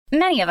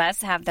Many of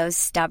us have those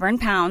stubborn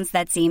pounds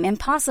that seem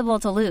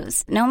impossible to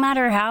lose, no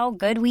matter how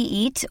good we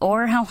eat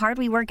or how hard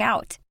we work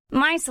out.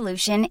 My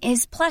solution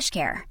is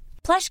PlushCare.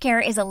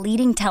 PlushCare is a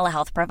leading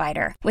telehealth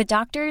provider with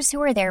doctors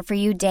who are there for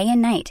you day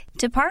and night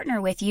to partner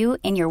with you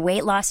in your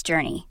weight loss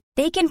journey.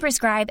 They can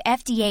prescribe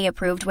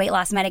FDA-approved weight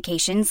loss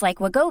medications like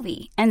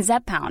Wegovy and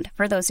Zepbound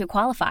for those who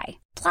qualify.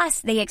 Plus,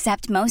 they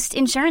accept most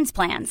insurance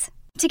plans.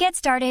 To get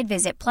started,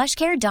 visit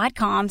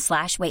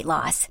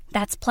plushcare.com/weightloss.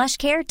 That's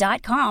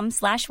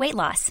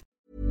plushcare.com/weightloss.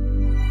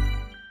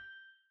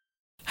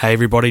 Hey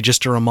everybody,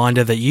 just a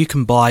reminder that you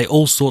can buy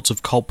all sorts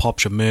of Cult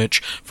Popture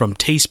merch from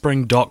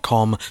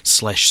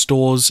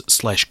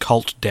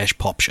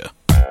teespring.com/stores/cult-popture.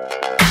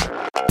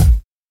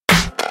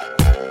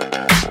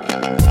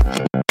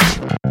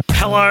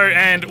 Hello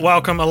and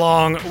welcome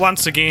along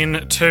once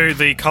again to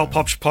the Cult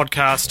Popture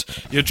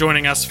podcast. You're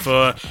joining us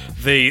for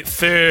the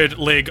third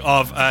leg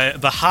of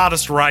the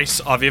hardest race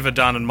I've ever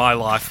done in my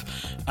life.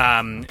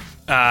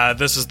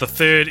 This is the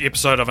third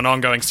episode of an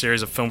ongoing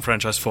series of Film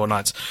Franchise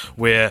Fortnights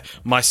where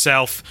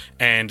myself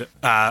and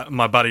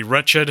my buddy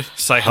Richard,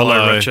 say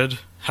hello Richard.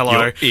 Hello.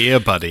 Your ear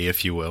buddy,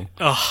 if you will.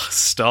 Oh,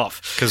 stop.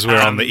 Because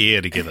we're on the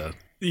ear together.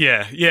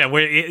 Yeah,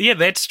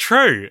 that's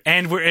true.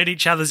 And we're at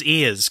each other's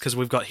ears because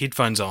we've got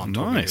headphones on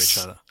talking to each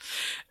other.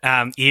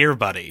 Ear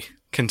buddy.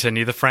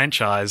 Continue the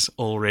franchise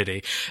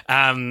already.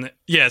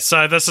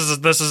 So this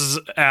is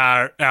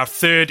our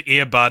third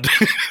earbud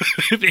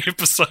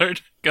episode.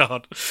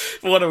 God,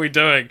 what are we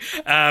doing?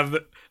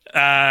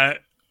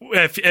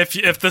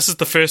 If this is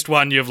the first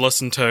one you've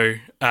listened to,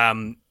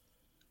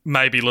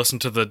 maybe listen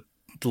to the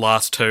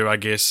last two, I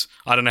guess.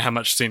 I don't know how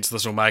much sense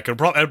this will make.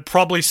 It'll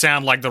probably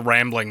sound like the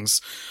ramblings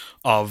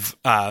of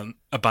a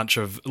bunch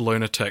of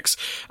lunatics.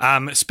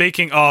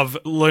 Speaking of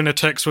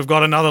lunatics, we've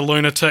got another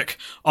lunatic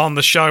on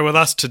the show with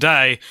us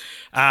today.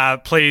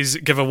 Please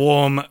give a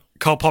warm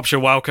Cult Popture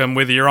welcome,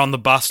 whether you're on the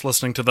bus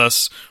listening to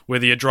this,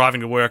 whether you're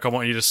driving to work. I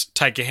want you to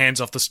take your hands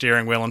off the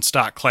steering wheel and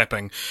start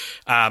clapping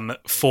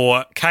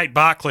for Kate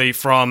Barclay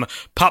from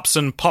Pups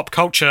and Pop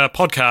Culture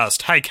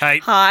podcast. Hey,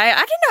 Kate. Hi. I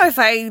don't know if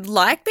I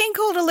like being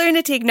called a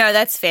lunatic. No,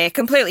 that's fair.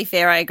 Completely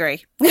fair. I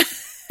agree.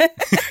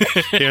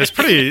 Yeah, it's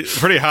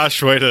pretty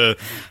harsh way to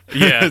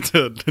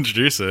to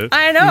introduce it.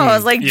 I know. I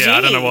was like, geez. I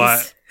don't know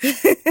why.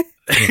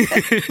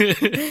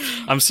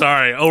 I'm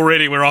sorry.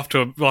 Already we're off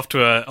to a rough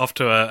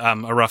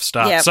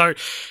start. Yep. So,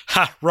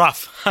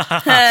 rough.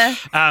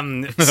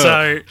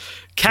 So,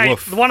 Kate,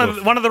 Woof, one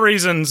of the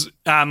reasons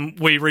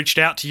we reached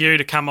out to you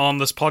to come on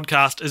this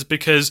podcast is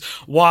because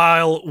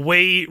while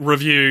we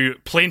review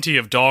plenty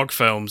of dog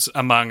films,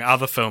 among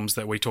other films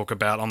that we talk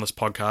about on this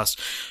podcast,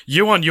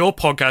 you on your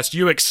podcast,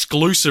 you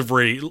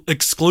exclusively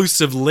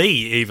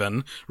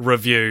even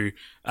review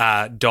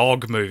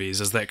dog movies.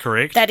 Is that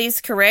correct? That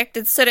is correct.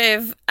 It's sort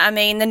of, I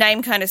mean, the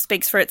name kind of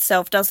speaks for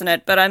itself, doesn't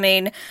it? But I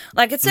mean,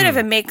 like, it's sort of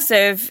a mix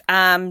of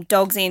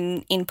dogs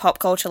in pop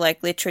culture,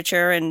 like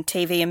literature and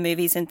TV and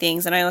movies and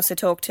things. And I also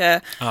talk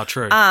to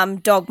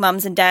dog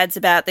mums and dads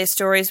about their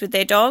stories with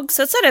their dogs.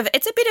 So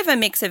it's a bit of a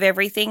mix of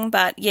everything.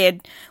 But yeah,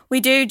 we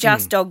do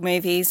just dog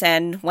movies,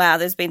 and wow,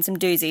 there's been some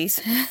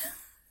doozies.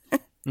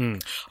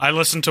 I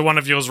listened to one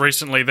of yours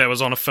recently that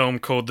was on a film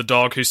called The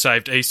Dog Who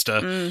Saved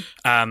Easter,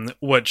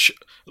 which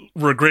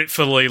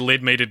regretfully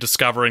led me to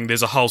discovering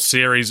there's a whole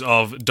series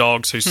of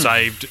Dogs Who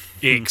Saved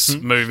X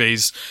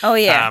movies,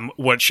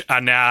 which are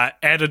now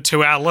added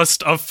to our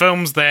list of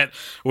films that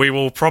we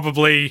will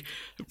probably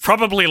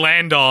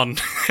land on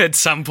at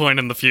some point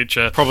in the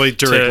future. Probably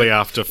directly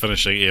after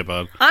finishing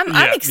Earbud.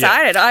 I'm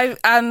excited.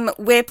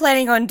 We're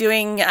planning on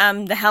doing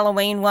the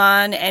Halloween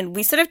one, and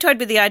we sort of toyed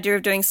with the idea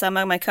of doing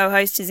summer. My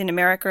co-host is in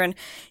America, and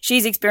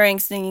she's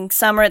experiencing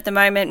summer at the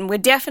moment, and we're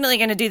definitely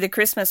going to do the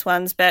Christmas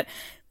ones, but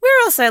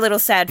we're also little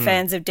sad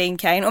fans of Dean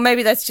Cain, or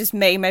maybe that's just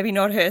me, maybe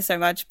not her so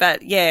much,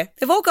 but yeah,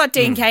 they've all got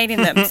Dean Cain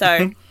in them,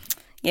 so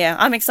yeah,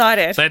 I'm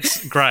excited.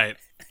 That's great.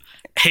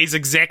 He's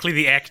exactly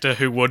the actor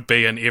who would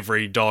be in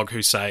every Dog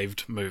Who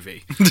Saved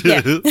movie.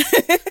 Yeah.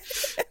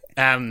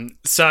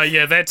 So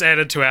yeah, that's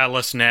added to our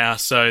list now,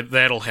 so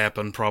that'll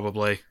happen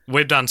probably.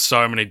 We've done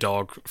so many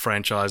dog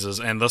franchises,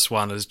 and this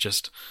is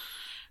just,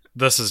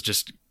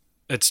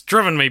 it's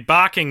driven me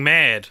barking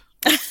mad.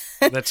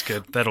 That's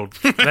good. That'll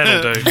do.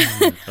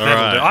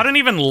 I don't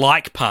even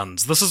like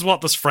puns. This is what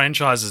this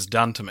franchise has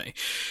done to me.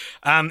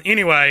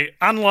 Anyway,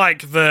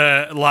 unlike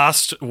the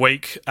last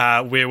week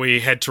where we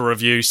had to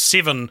review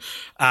 7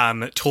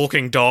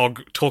 talking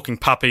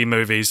puppy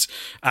movies,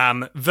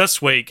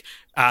 this week,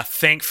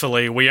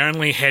 thankfully, we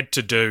only had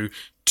to do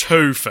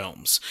 2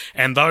 films,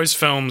 and those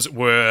films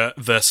were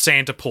the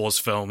Santa Paws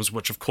films,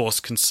 which of course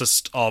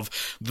consist of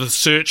The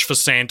Search for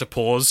Santa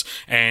Paws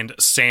and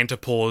Santa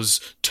Paws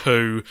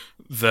 2,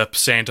 The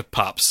Santa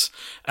Pups.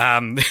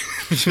 I'm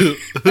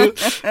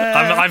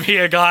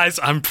here, guys.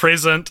 I'm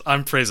present.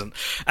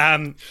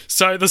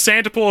 So the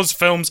Santa Paws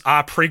films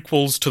are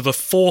prequels to the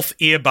 4th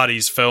Ear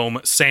Buddies film,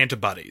 Santa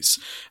Buddies,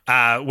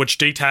 which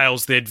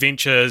details the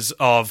adventures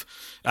of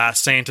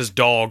Santa's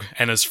dog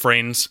and his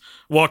friends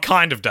Well, it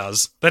kind of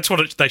does. That's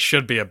what they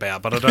should be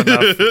about, but I don't know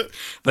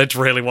if that's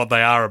really what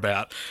they are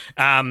about.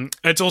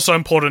 It's also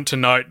important to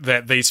note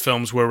that these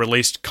films were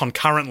released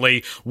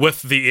concurrently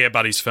with the Air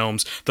Buddies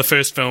films. The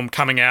first film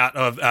coming out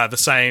of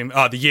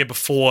the year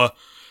before,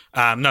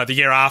 the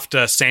year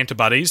after Santa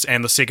Buddies,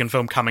 and the second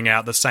film coming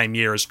out the same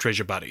year as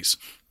Treasure Buddies.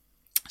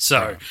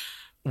 So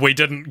we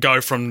didn't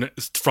go from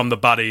the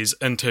Buddies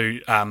into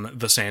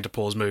the Santa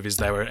Paws movies.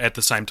 They were at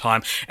the same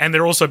time. And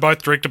they're also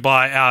both directed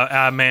by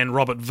our man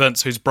Robert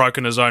Vince, who's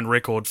broken his own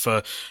record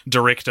for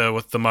director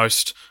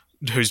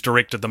who's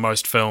directed the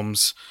most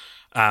films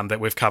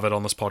that we've covered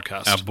on this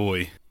podcast. Our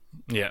boy.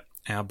 Yeah,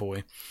 our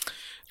boy.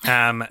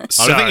 I don't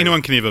think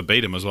anyone can ever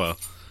beat him as well.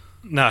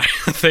 No,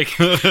 I think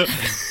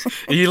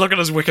you look at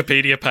his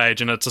Wikipedia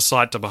page and it's a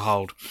sight to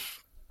behold.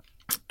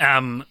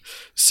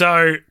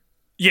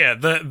 Yeah,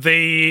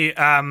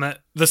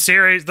 this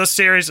series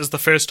is the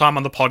first time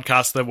on the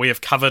podcast that we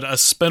have covered a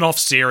spin-off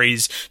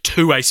series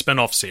to a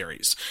spin-off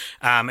series,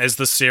 as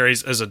this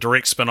series is a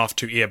direct spin-off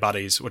to Air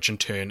Buddies, which in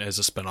turn is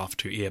a spin-off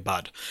to Air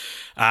Bud.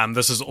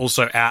 This is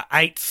also our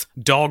 8th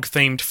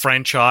dog-themed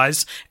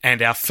franchise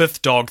and our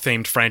 5th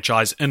dog-themed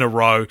franchise in a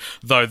row,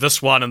 though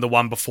this one and the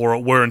one before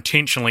it were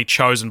intentionally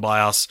chosen by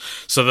us,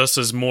 so this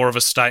is more of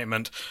a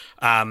statement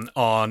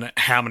on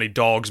how many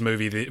dog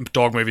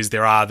movies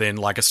there are than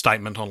like a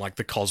statement on like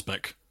the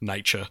cosmic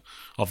nature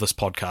of this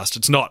podcast.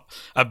 It's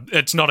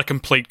not a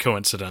complete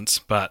coincidence,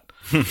 but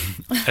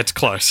it's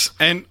close.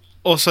 And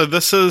also,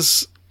 this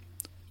is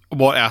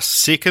our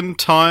second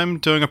time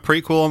doing a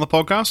prequel on the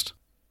podcast.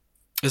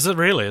 Is it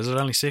really? Is it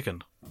only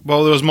second?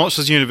 Well, there was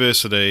Monsters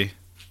University.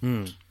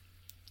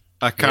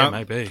 I can't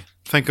maybe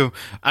think of.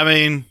 I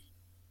mean,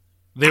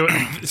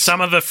 some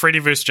of the Freddy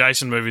vs.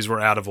 Jason movies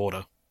were out of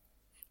order.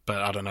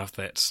 But I don't know if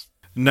that's...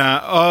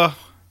 yeah.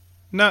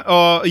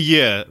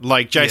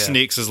 Like, Jason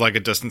X is like a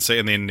distant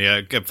second, and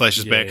then, it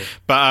flashes back. Yeah.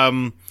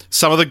 But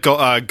some of the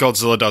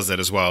Godzilla does that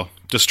as well.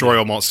 Destroy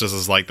All Monsters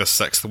is like the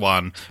 6th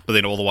one, but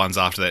then all the ones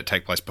after that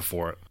take place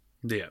before it.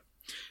 Yeah.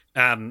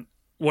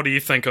 What do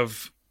you think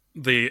of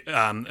the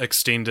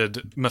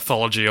extended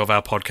mythology of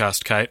our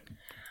podcast, Kate?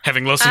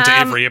 Having listened to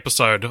every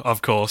episode,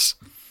 of course.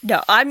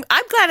 No, I'm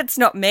glad it's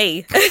not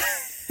me.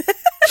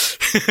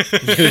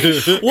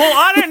 Well,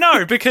 I don't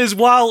know, because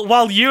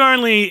while you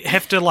only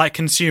have to like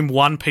consume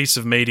one piece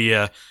of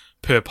media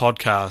per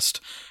podcast,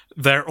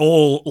 they're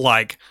all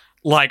like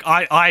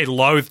I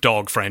loathe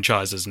dog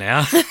franchises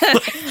now.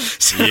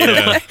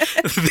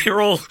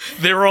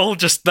 They're all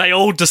just they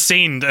all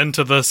descend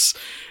into this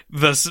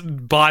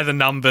by the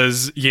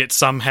numbers yet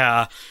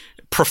somehow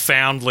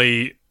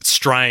profoundly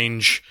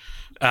strange.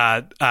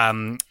 It's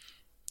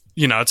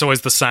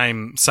always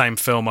the same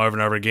film over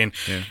and over again.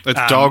 Yeah.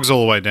 It's dogs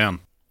all the way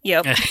down.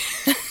 Yep.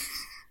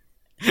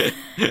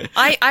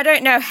 I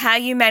don't know how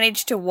you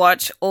managed to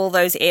watch all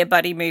those Air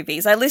Buddy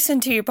movies. I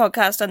listened to your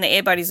podcast on the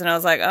Air Buddies and I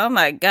was like, oh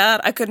my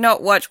God, I could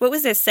not watch. What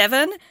was there,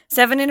 7?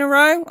 7 in a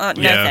row? Oh,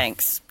 no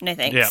thanks. No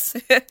thanks.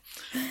 Yeah.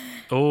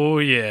 Oh,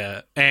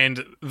 yeah.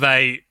 And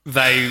they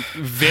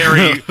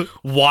vary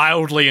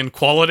wildly in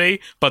quality,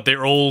 but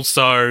they're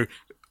also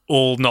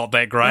all not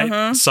that great.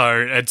 Mm-hmm. So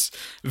it's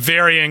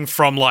varying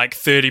from like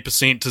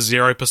 30% to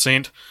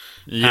 0%.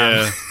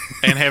 Yeah,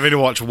 and having to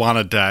watch one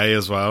a day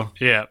as well.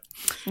 Yeah.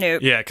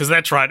 Nope. Yeah, because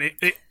that's right.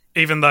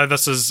 Even though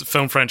this is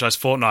Film Franchise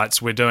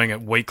Fortnights, we're doing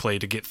it weekly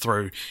to get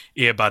through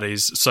Air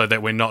Buddies so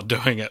that we're not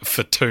doing it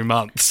for 2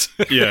 months.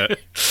 Yeah.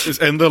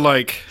 And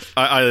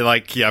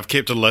I've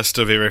kept a list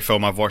of every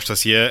film I've watched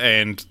this year,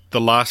 and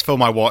the last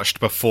film I watched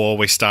before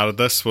we started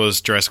this was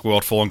Jurassic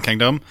World Fallen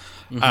Kingdom.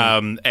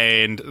 Mm-hmm.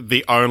 And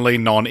the only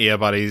non-Air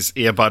Buddies,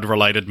 Air Bud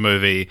related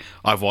movie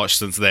I've watched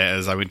since that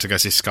is I went to go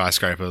see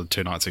Skyscraper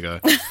 2 nights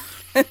ago.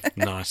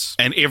 Nice.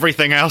 And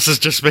everything else has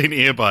just been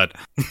Air Bud.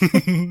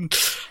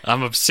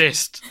 I'm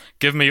obsessed.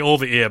 Give me all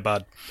the Air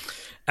Bud.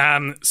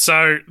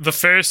 So the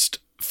first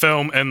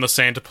film in the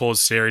Santa Paws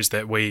series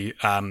that we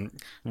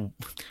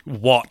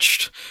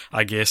watched,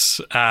 I guess,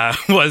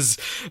 was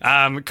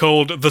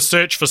called The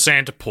Search for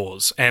Santa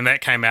Paws, and that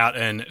came out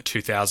in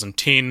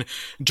 2010,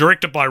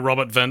 directed by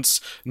Robert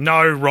Vince.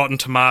 No Rotten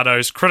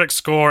Tomatoes critic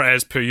score,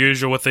 as per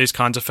usual with these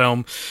kinds of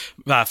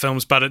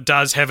films, but it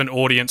does have an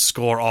audience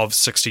score of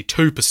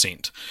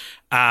 62%.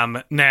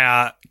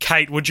 Now,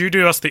 Kate, would you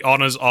do us the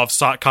honours of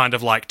kind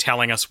of like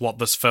telling us what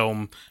this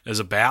film is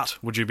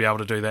about? Would you be able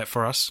to do that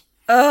for us?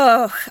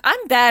 Oh,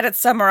 I'm bad at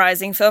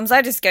summarising films.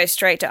 I just go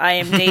straight to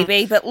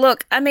IMDb. But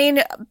look, I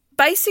mean,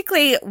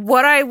 basically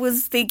what I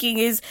was thinking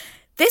is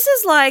this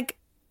is like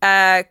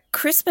a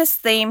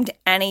Christmas-themed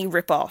Annie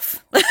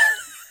ripoff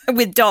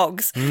with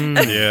dogs.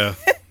 Yeah.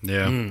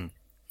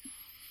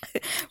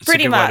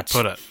 Pretty much.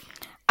 Way to put it.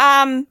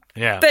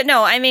 Yeah. But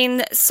no, I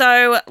mean,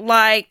 so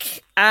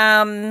like,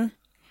 I'm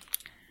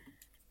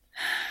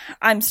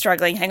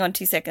struggling. Hang on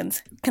 2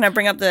 seconds. Can I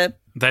bring up the...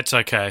 That's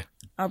okay.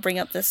 I'll bring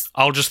up this.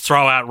 I'll just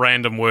throw out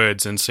random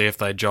words and see if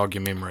they jog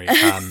your memory.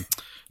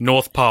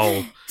 North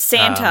Pole.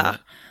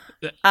 Santa.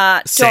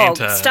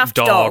 Santa, stuffed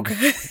dog. Do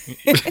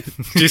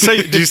you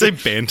say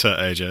banter,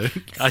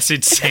 AJ? I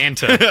said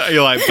Santa.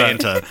 You like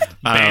banter.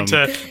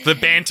 Banter. The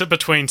banter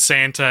between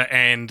Santa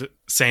and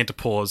Santa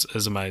Paws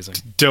is amazing.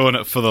 Doing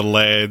it for the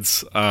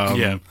lads.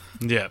 Yeah.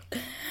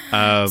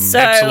 So,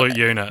 absolute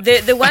unit.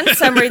 The one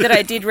summary that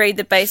I did read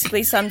that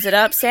basically sums it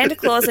up: Santa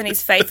Claus and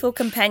his faithful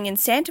companion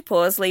Santa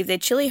Paws leave their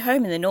chilly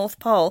home in the North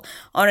Pole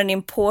on an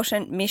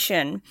important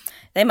mission.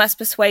 They must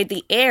persuade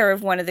the heir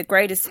of one of their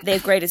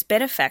greatest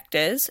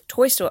benefactors,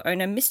 toy store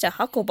owner Mr.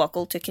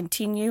 Hucklebuckle, to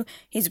continue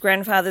his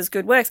grandfather's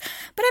good works.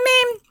 But I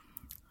mean,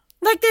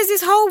 like, there's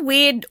this whole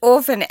weird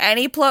Orphan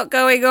Annie plot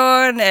going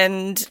on,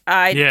 and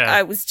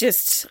I was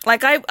just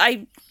like,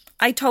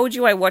 I told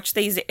you I watch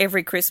these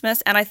every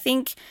Christmas, and I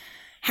think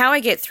how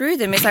I get through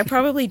them is I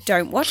probably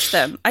don't watch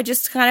them. I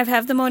just kind of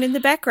have them on in the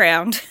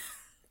background.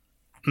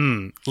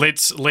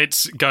 Let's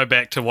go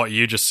back to what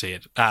you just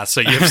said.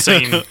 So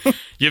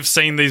you've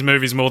seen these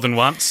movies more than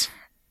once?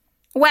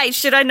 Wait,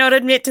 should I not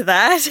admit to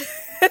that?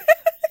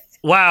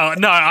 Wow,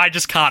 no, I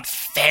just can't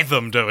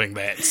fathom doing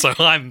that. So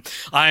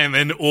I am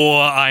in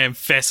awe, I am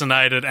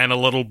fascinated and a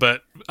little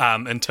bit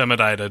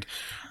intimidated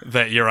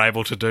that you're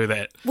able to do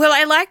that. Well,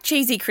 I like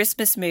cheesy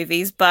Christmas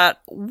movies, but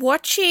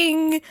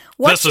watching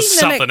this is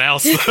them something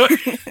else, though.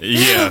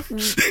 Yeah.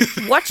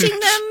 Watching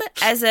them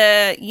as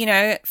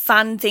a,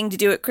 fun thing to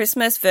do at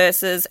Christmas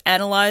versus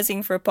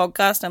analysing for a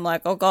podcast, I'm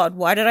like, oh God,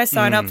 why did I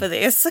sign up for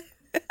this?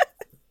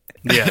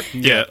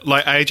 Yeah.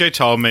 Like AJ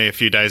told me a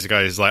few days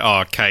ago, he's like,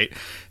 oh, Kate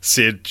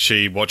said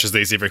she watches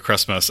these every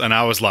Christmas. And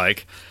I was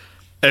like,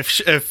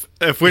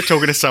 if we're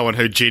talking to someone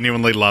who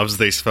genuinely loves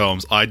these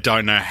films, I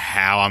don't know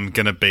how I'm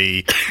going to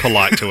be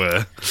polite to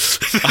her.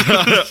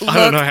 I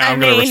don't know how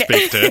I'm going to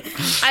respect her.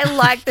 I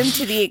like them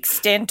to the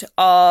extent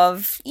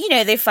of,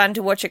 they're fun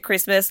to watch at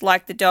Christmas,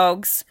 like the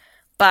dogs.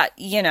 But,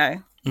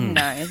 no,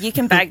 you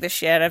can bag the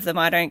shit out of them.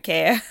 I don't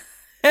care.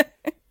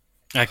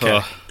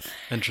 Okay.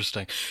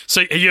 Interesting.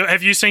 So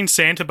have you seen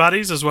Santa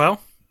Buddies as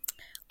well?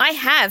 I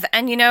have,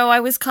 and I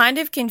was kind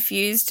of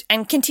confused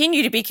and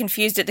continue to be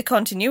confused at the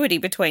continuity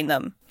between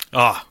them.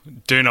 Oh,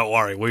 do not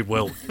worry, we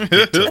will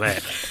get to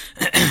that.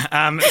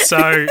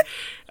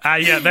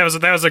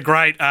 That was a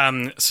great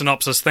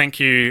synopsis. Thank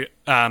you,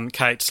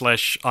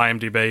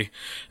 Kate/IMDb.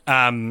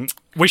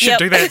 We should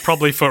do that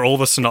probably for all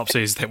the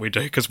synopses that we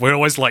do, because we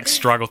always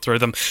struggle through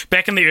them.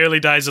 Back in the early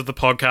days of the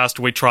podcast,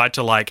 we tried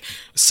to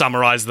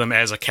summarize them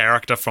as a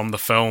character from the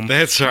film.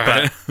 That's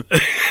right.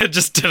 But it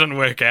just didn't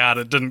work out.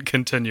 It didn't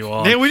continue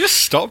on. Yeah, we just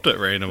stopped it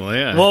randomly.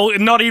 Yeah. Well,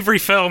 not every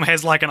film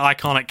has an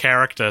iconic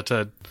character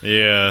to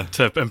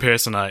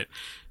impersonate.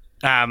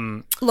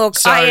 Look,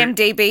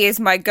 IMDb is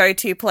my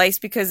go-to place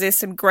because there's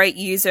some great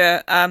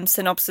user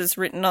synopsis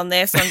written on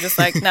there, so I'm just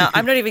like, no,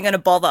 I'm not even going to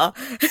bother.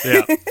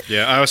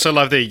 Yeah. I also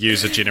love their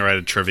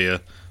user-generated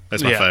trivia.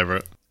 That's my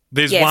favourite.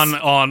 There's one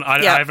on,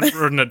 I haven't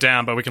written it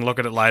down, but we can look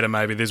at it later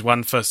maybe. There's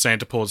one for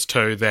Santa Paws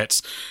 2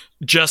 that's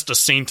just a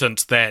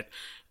sentence that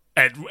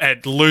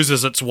it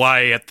loses its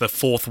way at the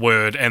fourth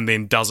word and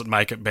then doesn't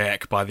make it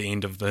back by the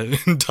end of the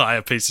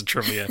entire piece of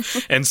trivia.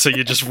 And so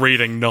you're just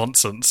reading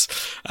nonsense.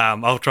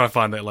 I'll try to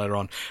find that later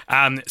on.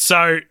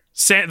 So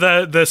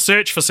the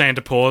search for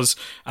Santa Paws,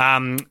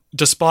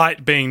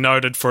 despite being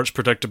noted for its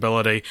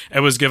predictability,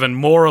 it was given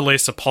more or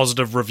less a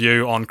positive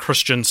review on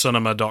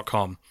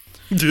christiancinema.com.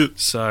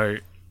 So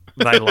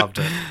they loved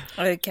it.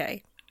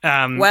 Okay.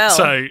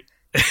 So,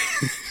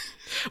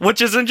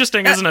 which is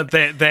interesting, isn't it?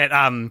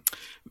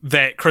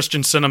 That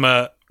Christian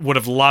Cinema would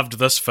have loved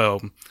this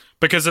film,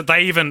 because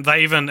they even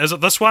is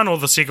it this one or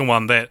the second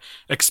one that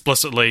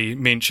explicitly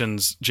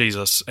mentions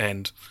Jesus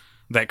and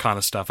that kind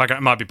of stuff?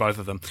 It might be both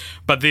of them.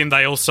 But then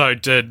they also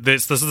did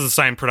this is the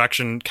same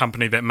production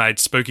company that made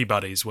Spooky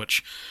Buddies,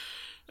 which,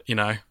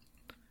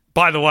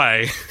 by the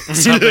way,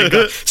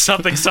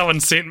 something someone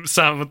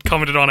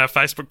commented on our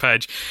Facebook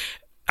page.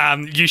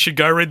 You should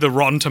go read the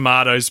Rotten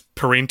Tomatoes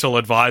parental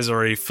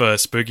advisory for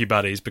Spooky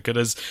Buddies,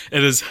 because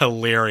it is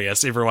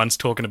hilarious. Everyone's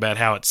talking about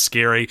how it's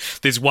scary.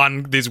 There's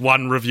one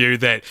review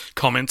that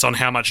comments on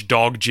how much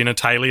dog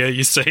genitalia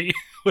you see.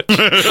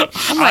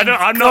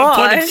 I'm not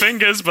pointing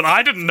fingers, but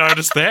I didn't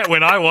notice that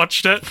when I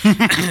watched it.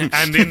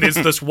 And then there's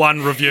this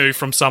one review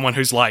from someone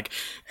who's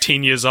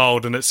 10 years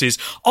old, and it says,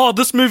 "Oh,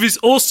 this movie's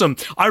awesome.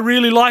 I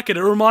really like it.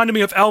 It reminded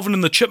me of Alvin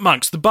and the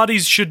Chipmunks. The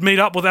buddies should meet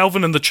up with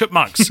Alvin and the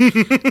Chipmunks."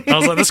 I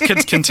was like, this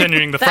kid's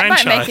continuing the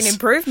franchise. That might make an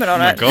improvement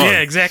on it. God. Yeah,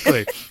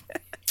 exactly.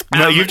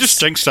 No, you've just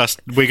jinxed us.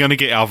 We're going to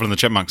get Alvin and the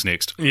Chipmunks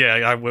next.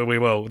 Yeah, we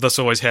will. This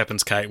always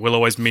happens, Kate. We'll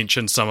always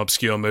mention some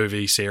obscure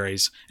movie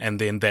series, and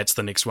then that's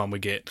the next one we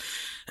get.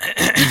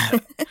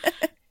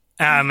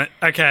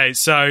 Okay,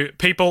 so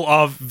people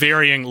of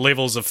varying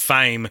levels of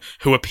fame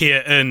who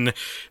appear in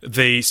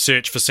the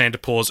search for Santa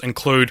Paws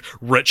include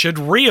Richard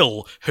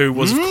Reel, who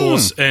was, of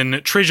course,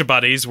 in Treasure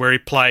Buddies, where he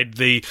played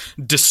the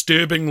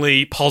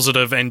disturbingly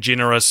positive and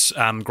generous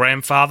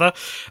grandfather.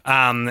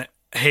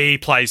 He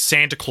plays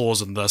Santa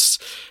Claus in this.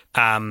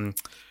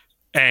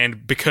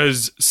 and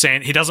because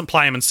he doesn't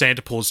play him in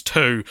Santa Paws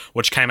 2,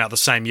 which came out the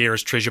same year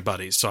as Treasure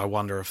Buddies, so I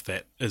wonder if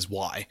that is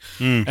why.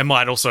 It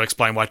might also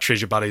explain why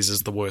Treasure Buddies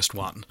is the worst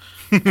one.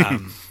 Yeah,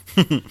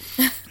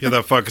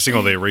 they're focusing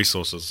on their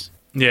resources.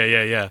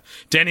 Yeah.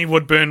 Danny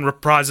Woodburn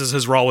reprises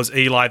his role as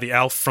Eli the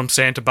Elf from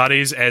Santa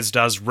Buddies, as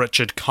does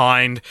Richard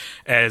Kind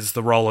as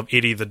the role of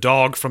Eddie the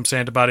Dog from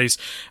Santa Buddies.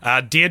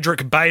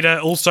 Deirdre Bader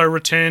also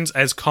returns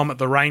as Comet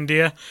the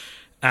Reindeer.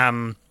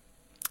 And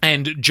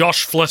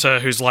Josh Flitter,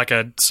 who's like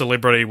a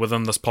celebrity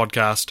within this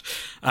podcast,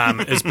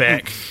 is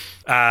back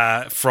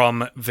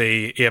from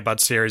the Air Bud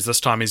series.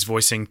 This time he's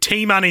voicing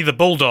T-Money the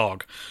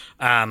Bulldog.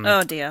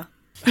 Oh, dear.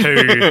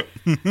 Who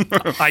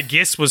I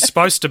guess was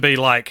supposed to be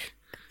like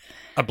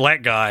a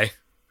black guy,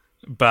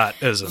 but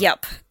isn't.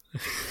 Yep.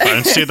 But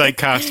instead they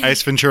cast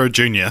Ace Ventura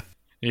Jr.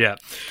 Yeah.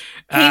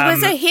 He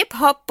was a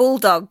hip-hop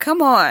bulldog.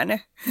 Come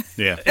on.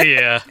 Yeah.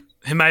 Yeah.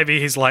 Maybe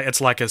he's like, it's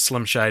like a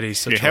Slim Shady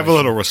situation. Yeah, have a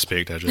little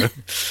respect, Adjo.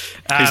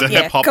 He's a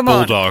hip-hop come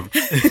on. bulldog.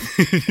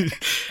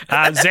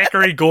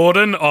 Zachary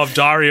Gordon of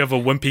Diary of a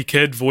Wimpy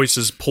Kid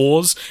voices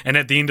Paws, and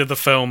at the end of the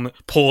film,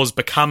 Paws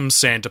becomes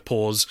Santa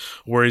Paws,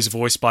 where he's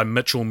voiced by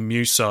Mitchell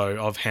Musso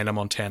of Hannah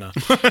Montana.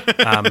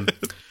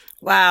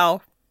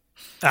 Wow.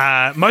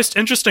 Most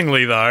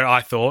interestingly, though,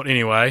 I thought,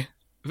 anyway,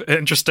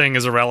 interesting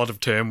is a relative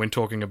term when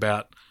talking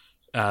about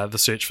the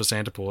search for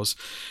Santa Paws.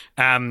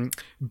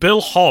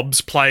 Bill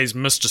Hobbs plays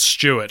Mr.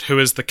 Stewart, who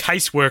is the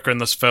caseworker in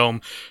this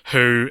film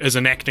who is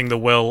enacting the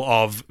will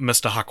of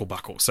Mr.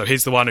 Hucklebuckle. So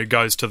he's the one who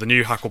goes to the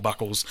new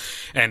Hucklebuckles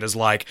and is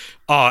like,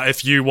 oh,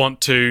 if you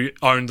want to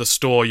own the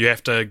store, you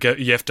have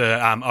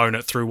to own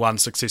it through one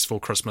successful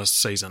Christmas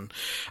season.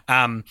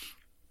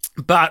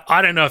 But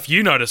I don't know if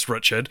you noticed,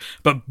 Richard,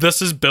 but this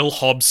is Bill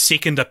Hobbs'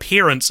 second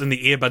appearance in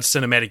the Air Bud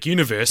cinematic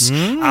universe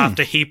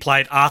after he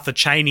played Arthur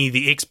Chaney,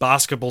 the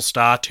ex-basketball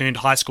star turned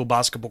high school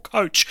basketball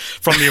coach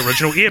from the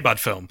original Air Bud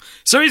film.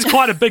 So he's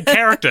quite a big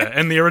character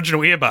in the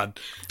original Air Bud.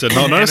 Did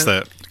not notice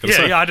that.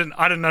 Yeah, I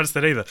didn't notice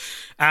that either.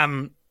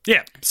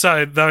 Yeah,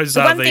 so those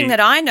are one thing that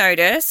I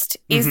noticed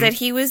is that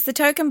he was the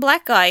token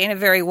black guy in a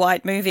very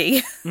white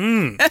movie.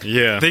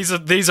 Yeah.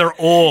 These are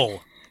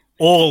all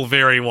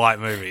very white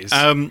movies.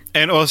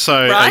 And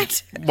also,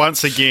 Right?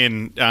 once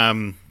again,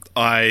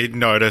 I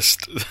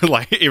noticed,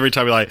 like, every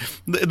time you're like,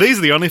 these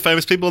are the only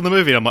famous people in the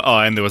movie. And I'm like, oh,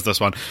 and there was this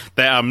one.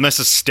 That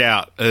Mrs.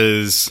 Stout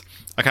is,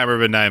 I can't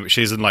remember her name, but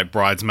she's in, like,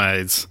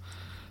 Bridesmaids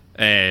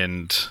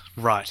and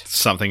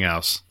something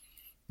else.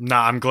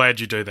 Nah, I'm glad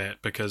you do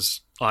that because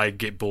I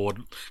get bored.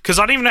 Because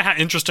I don't even know how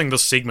interesting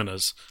this segment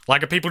is.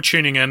 Like, are people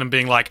tuning in and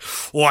being like,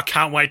 oh, I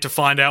can't wait to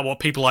find out what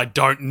people I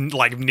don't,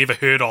 like, never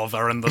heard of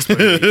are in this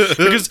movie?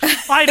 Because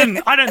I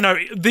don't know.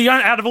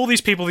 Out of all these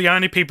people, the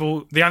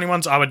only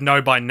ones I would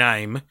know by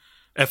name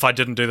if I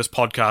didn't do this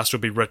podcast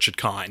would be Richard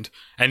Kind.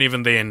 And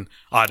even then,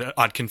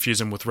 I'd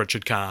confuse him with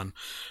Richard Kahn,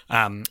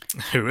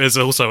 who is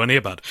also an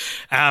Air Bud.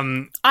 I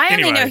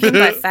only know him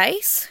by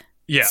face.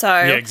 Yeah, so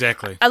yeah,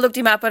 exactly. I looked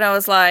him up and I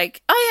was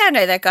like, oh yeah, I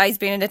know that guy. He's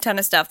been in a ton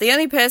of stuff. The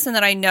only person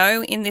that I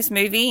know in this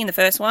movie, in the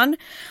first one,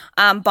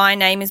 by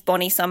name is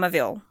Bonnie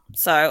Somerville.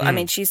 So, I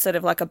mean, she's sort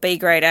of like a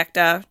B-grade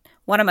actor.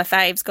 One of my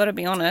faves, got to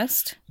be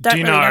honest.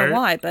 Don't really know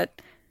why,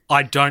 but...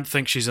 I don't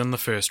think she's in the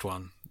first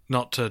one.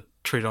 Not to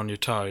tread on your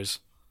toes.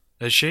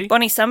 Is she?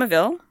 Bonnie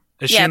Somerville?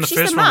 Is she in the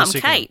first one or the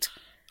second one? Kate.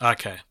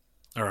 Okay.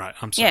 All right.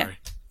 I'm sorry. Yeah.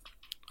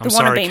 I'm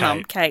sorry, Kate.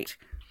 Mum, Kate.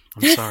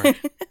 I'm sorry.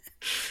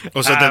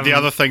 Also, the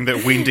other thing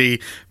that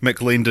Wendy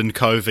McLendon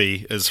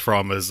Covey is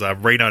from is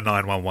Reno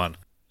 911.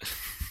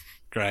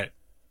 Great.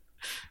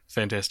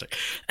 Fantastic.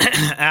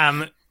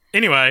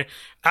 Anyway,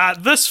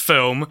 this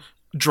film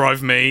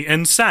drove me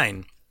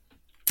insane.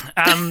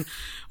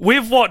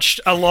 We've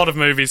watched a lot of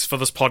movies for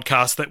this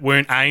podcast that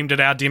weren't aimed at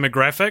our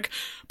demographic,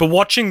 but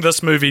watching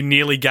this movie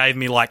nearly gave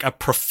me like a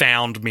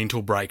profound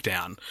mental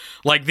breakdown.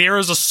 Like, there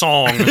is a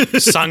song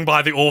sung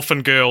by the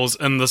Orphan Girls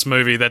in this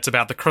movie that's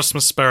about the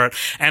Christmas spirit,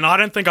 and I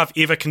don't think I've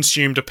ever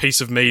consumed a piece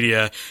of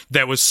media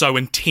that was so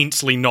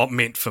intensely not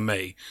meant for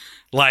me.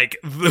 Like,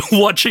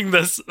 watching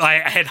this, I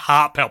had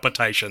heart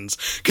palpitations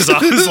because I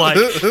was like,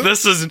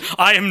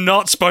 I am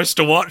not supposed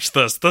to watch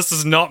this. This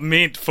is not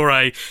meant for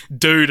a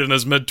dude in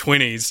his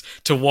mid-20s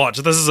to watch.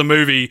 This is a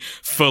movie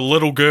for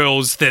little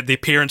girls that their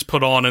parents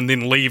put on and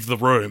then leave the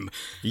room.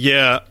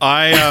 Yeah,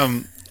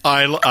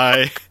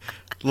 I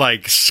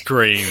like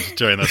screamed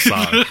during this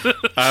song.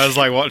 I was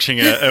like watching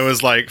it. It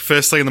was like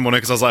first thing in the morning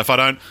because I was like, if I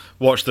don't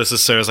watch this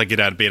as soon as I get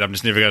out of bed, I'm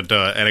just never going to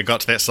do it. And it got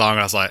to that song and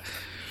I was like,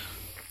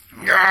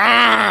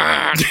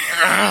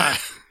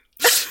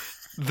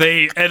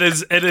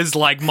 it is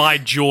like my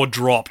jaw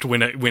dropped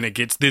when it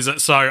gets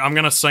so I'm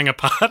gonna sing a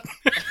part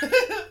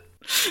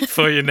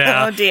for you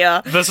now. Oh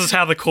dear. This is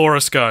how the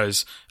chorus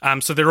goes.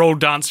 So they're all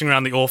dancing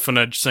around the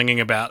orphanage singing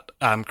about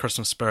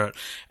Christmas spirit,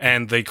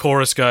 and the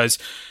chorus goes,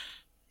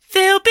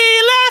 there'll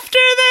be laughter,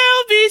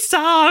 there'll be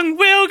song,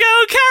 we'll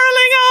go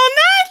caroling all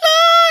night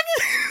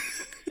long.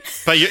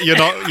 But you're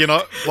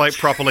not like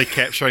properly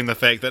capturing the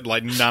fact that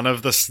like none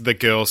of the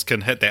girls can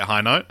hit that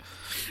high note.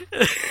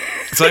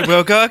 It's like,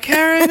 we'll go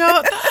carrying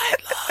on night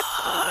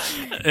long.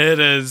 It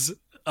is.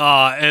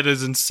 Oh, it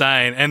is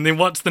insane. And then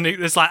what's the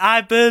next? It's like,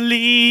 I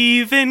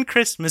believe in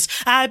Christmas.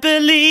 I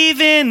believe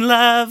in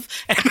love.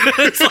 And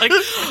it's like,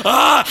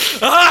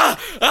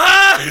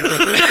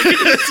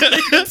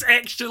 It's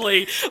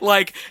actually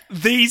like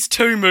these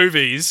two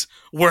movies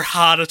were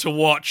harder to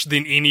watch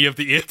than any of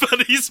the Air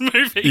Buddies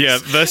movies. Yeah,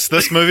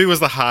 this movie was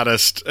the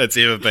hardest it's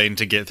ever been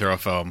to get through a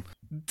film.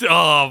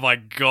 Oh my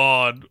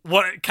god.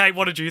 Kate,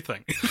 what did you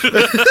think?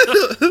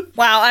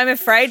 Wow, I'm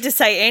afraid to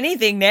say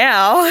anything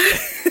now.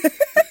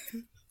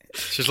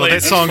 She's like,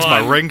 that song's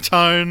my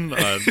ringtone.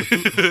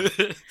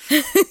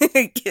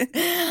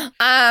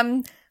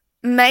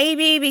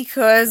 Maybe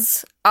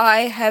because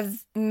I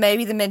have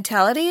maybe the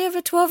mentality of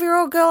a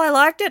 12-year-old girl. I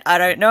liked it. I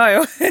don't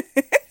know.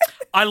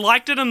 I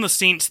liked it in the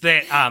sense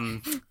that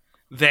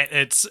that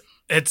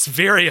it's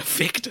very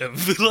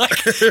effective.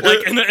 like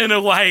in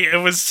a way,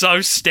 it was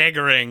so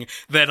staggering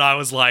that I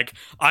was like,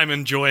 I'm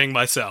enjoying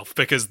myself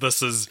because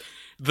this is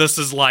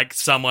like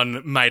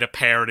someone made a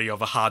parody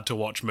of a hard to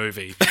watch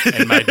movie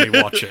and made me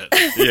watch it.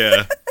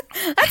 Yeah,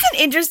 that's an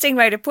interesting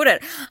way to put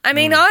it. I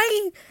mean,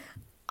 I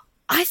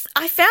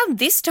found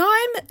this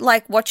time,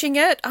 like watching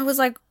it, I was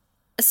like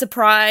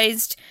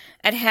surprised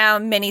at how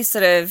many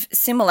sort of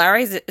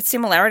similarities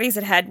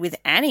it had with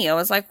Annie. I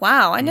was like,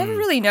 wow, I never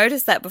really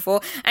noticed that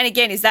before. And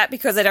again, is that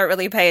because I don't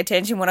really pay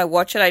attention when I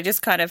watch it? I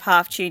just kind of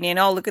half tune in.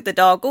 Oh, look at the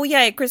dog. Oh,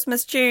 yeah,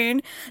 Christmas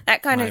tune,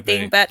 that kind of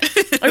thing. But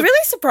it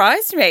really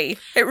surprised me.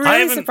 It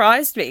really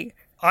surprised me.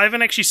 I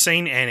haven't actually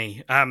seen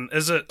Annie.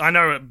 Is it? I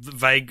know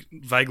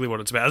vaguely what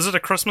it's about. Is it a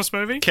Christmas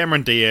movie?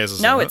 Cameron Diaz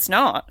is No, in it's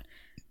not.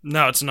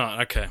 No, it's not.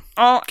 Okay.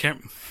 Oh,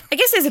 I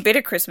guess there's a bit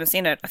of Christmas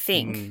in it, I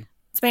think.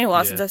 It's been a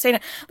while since I've seen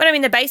it. But I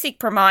mean, the basic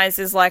premise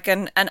is like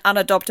an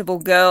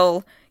unadoptable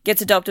girl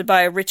gets adopted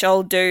by a rich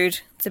old dude.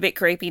 It's a bit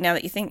creepy now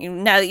that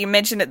you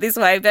mention it this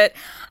way. But,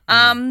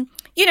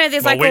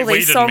 there's all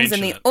these songs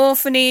in the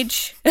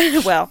orphanage.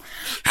 Well,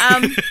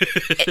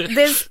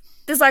 there's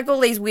like all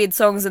these weird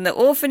songs in the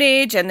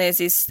orphanage, and there's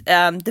this,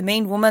 the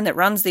mean woman that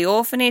runs the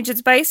orphanage.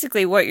 It's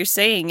basically what you're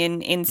seeing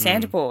in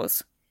Santa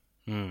Paws.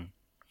 Yeah,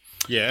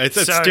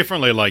 it's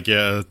definitely like,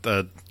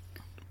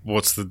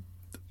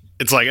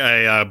 it's like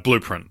a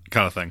blueprint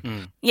kind of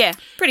thing. Yeah,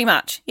 pretty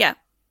much, yeah.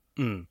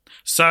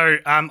 So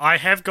I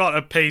have got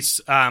a piece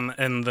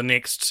in the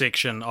next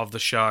section of the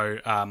show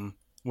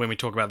when we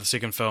talk about the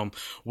second film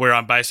where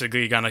I'm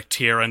basically going to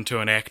tear into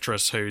an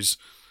actress who's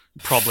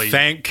probably...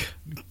 Thank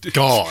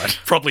God.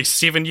 Probably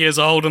 7 years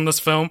old in this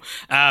film.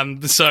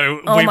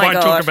 So we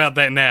won't talk about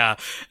that now.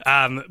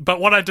 But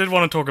what I did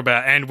want to talk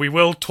about, and we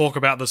will talk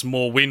about this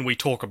more when we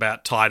talk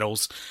about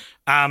titles...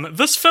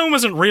 this film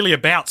isn't really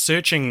about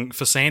searching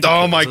for Santa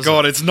Claus. Oh my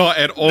God, it's not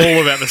at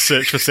all about the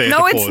search for Santa No,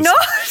 Claus. it's not.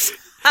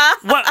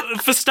 Well,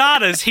 for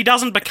starters, he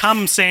doesn't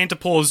become Santa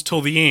Claus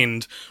till the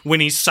end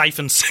when he's safe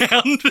and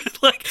sound.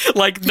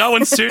 like no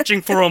one's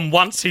searching for him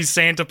once he's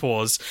Santa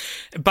Claus.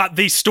 But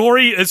the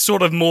story is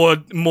sort of more.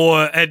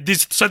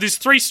 There's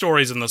three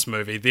stories in this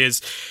movie.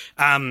 There's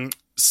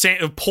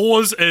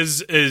Paws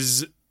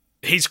is.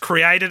 He's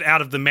created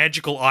out of the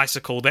magical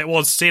icicle that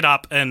was set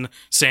up in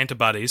Santa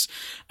Buddies.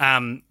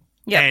 And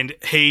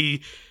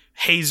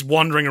he's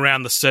wandering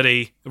around the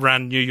city,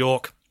 around New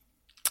York.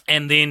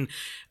 And then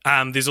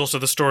there's also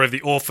the story of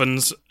the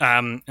orphans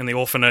in the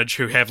orphanage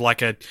who have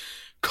like a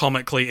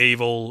comically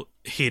evil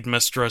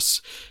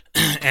headmistress.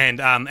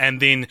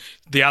 and then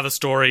the other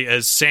story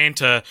is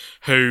Santa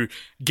who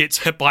gets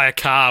hit by a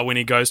car when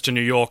he goes to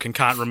New York and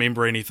can't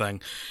remember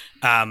anything.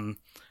 The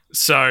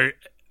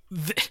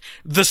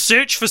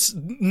search for...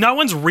 No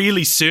one's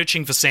really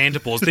searching for Santa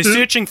Claus. They're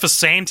searching for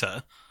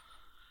Santa.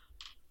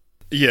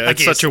 Yeah,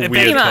 it's such a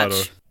weird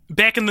title.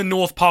 Back in the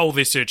North Pole,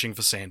 they're searching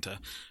for Santa.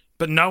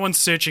 But no one's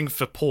searching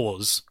for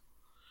Paws.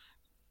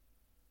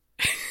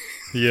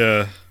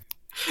 Yeah.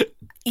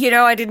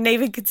 I didn't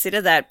even consider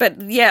that.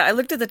 But yeah, I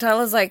looked at the title,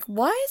 I was like,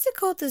 why is it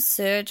called The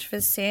Search for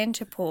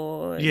Santa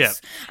Paws? Yeah.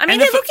 I mean,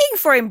 they're looking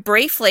for him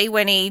briefly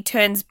when he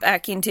turns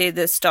back into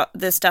the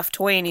stuffed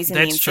toy and he's in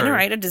the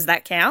incinerator. True. Does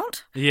that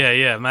count?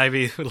 Yeah,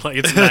 maybe like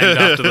it's named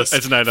after this.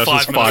 It's named after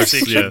this 5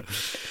 section.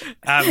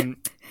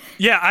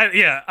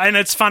 Yeah. And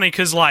it's funny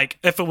because, like,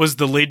 if it was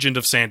The Legend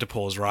of Santa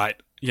Paws, right,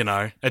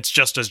 it's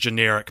just as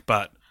generic,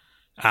 but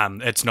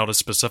it's not as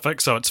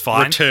specific, so it's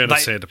fine. Return of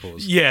Santa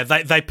Paws. Yeah,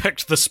 they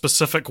picked the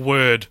specific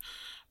word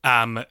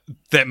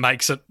that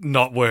makes it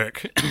not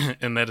work,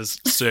 and that is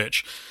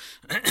search.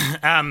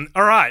 All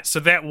right, so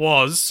that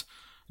was...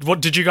 What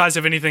did you guys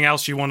have anything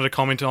else you wanted to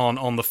comment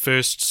on the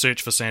first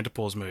Search for Santa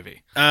Paws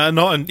movie?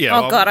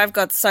 God, I've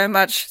got so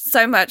much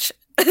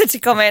to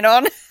comment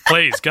on.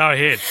 Please, go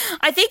ahead.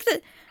 I think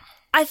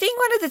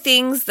one of the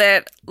things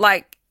that,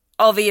 like,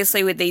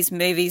 obviously with these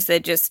movies, they're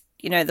just,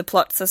 the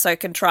plots are so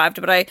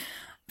contrived, but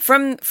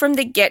from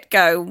the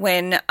get-go,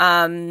 when,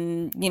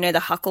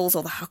 the Huckles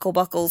or the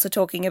Hucklebuckles are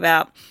talking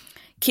about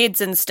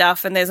kids and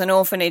stuff, and there's an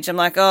orphanage. I'm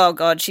like, oh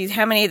God,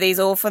 how many of these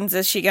orphans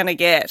is she going to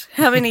get?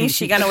 How many is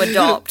she going to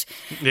adopt?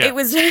 Yeah.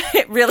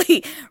 It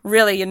really,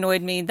 really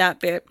annoyed me, that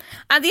bit.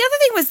 The other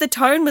thing was the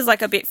tone was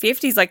like a bit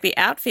 50s, like the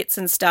outfits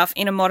and stuff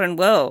in a modern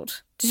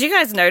world. Did you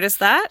guys notice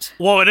that?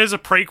 Well, it is a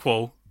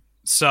prequel,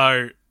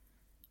 so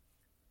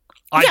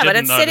I but didn't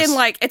it's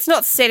notice. it's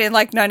not set in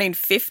like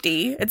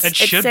 1950. It's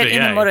should set be,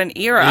 in eh? a modern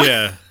era.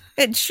 Yeah.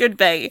 It should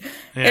be.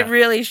 Yeah. It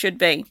really should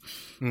be.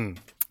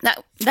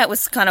 That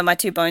was kind of my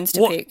two bones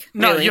to pick.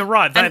 No, really. you're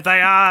right. They're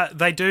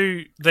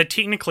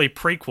technically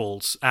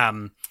prequels,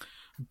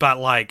 but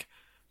like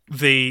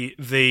they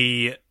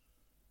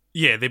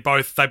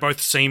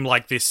both seem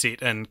like they're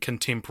set in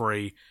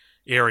contemporary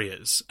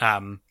areas,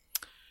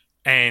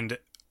 and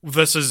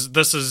this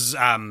is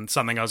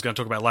something I was going to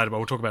talk about later, but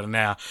we'll talk about it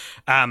now.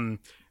 And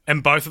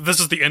this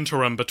is the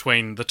interim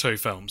between the two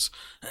films.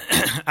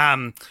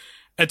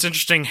 It's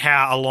interesting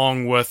how,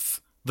 along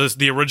with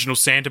the original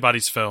Santa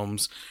Buddies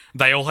films,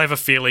 they all have a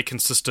fairly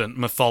consistent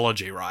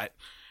mythology, right?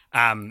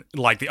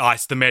 Like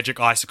the magic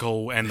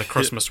icicle and the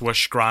Christmas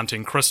wish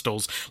granting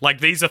crystals. Like,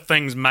 these are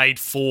things made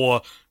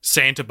for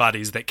Santa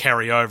Buddies that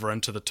carry over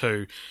into the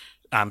two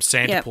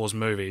Santa Paws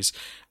movies.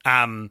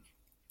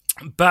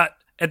 But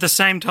at the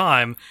same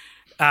time,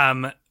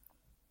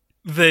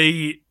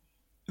 there's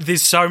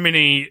so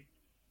many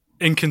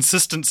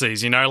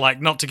inconsistencies, like,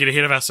 not to get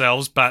ahead of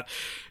ourselves, but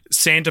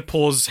Santa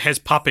Paws has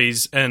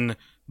puppies in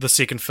the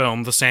second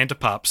film, the Santa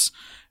Pups,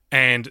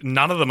 and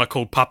none of them are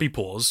called Puppy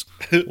Paws,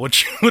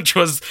 which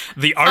was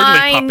the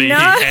only puppy he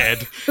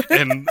had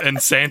in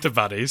Santa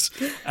Buddies.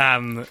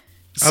 Like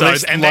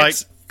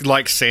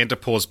Santa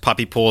Paws,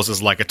 Puppy Paws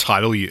is like a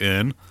title you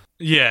earn.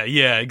 Yeah,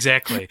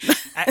 exactly.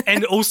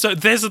 And also,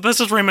 this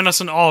is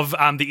reminiscent of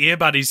the Air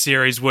Buddies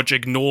series, which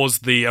ignores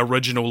the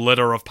original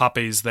litter of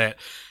puppies that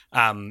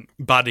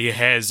Buddy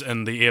has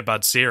in the Air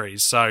Bud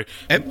series. So,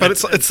 but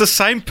it's the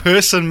same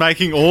person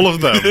making all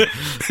of them.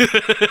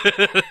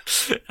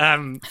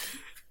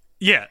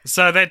 Yeah,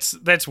 so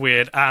that's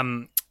weird.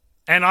 And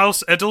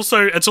it's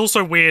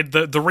also weird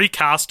that the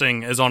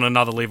recasting is on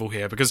another level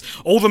here, because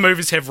all the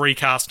movies have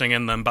recasting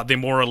in them, but they're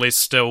more or less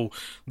still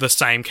the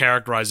same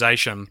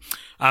characterization.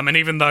 And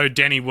even though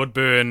Danny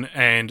Woodburn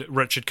and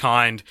Richard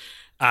Kind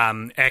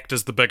act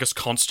as the biggest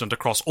constant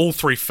across all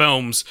three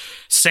films,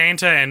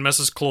 Santa and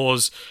Mrs.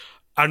 Claus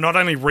are not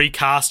only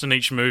recast in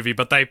each movie,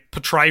 but they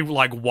portray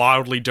like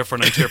wildly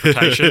different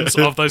interpretations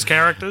of those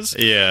characters.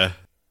 Yeah.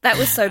 That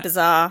was so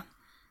bizarre.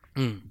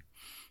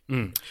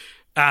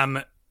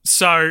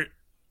 So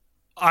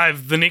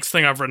the next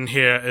thing I've written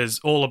here is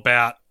all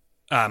about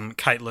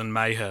Caitlin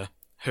Mayher,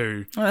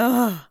 who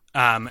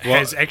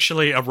has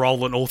actually a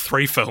role in all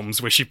three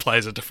films where she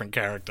plays a different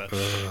character.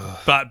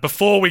 But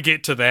before we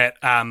get to that,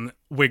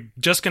 we're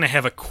just going to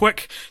have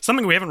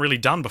something we haven't really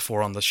done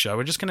before on this show.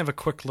 We're just going to have a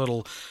quick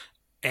little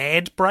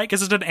ad break.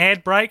 Is it an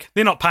ad break?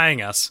 They're not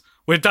paying us.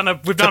 We've done a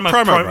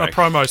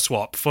promo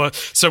swap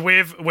so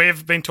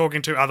we've been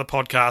talking to other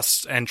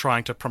podcasts and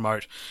trying to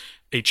promote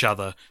each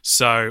other.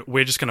 So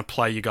we're just going to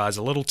play you guys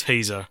a little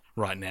teaser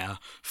right now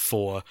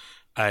for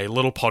a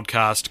little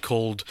podcast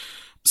called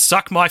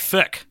Suck My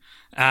Fic.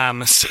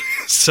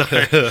 So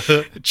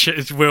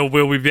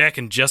we'll be back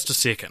in just a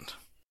second.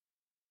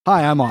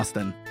 Hi, I'm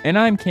Austin. And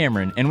I'm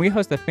Cameron, and we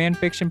host a fan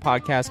fiction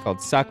podcast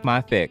called Suck My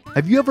Fic.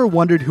 Have you ever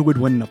wondered who would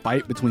win in a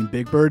fight between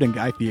Big Bird and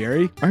Guy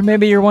Fieri? Or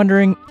maybe you're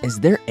wondering, is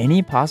there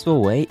any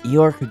possible way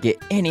Eeyore could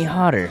get any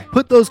hotter?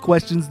 Put those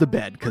questions to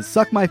bed, because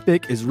Suck My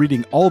Fic is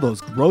reading all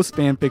those gross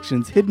fan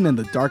fictions hidden in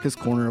the darkest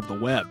corner of the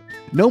web.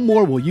 No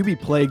more will you be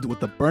plagued with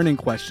the burning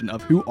question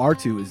of who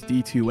R2 is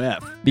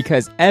D2F.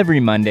 Because every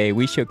Monday,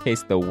 we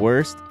showcase the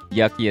worst,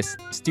 yuckiest,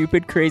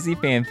 stupid, crazy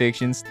fan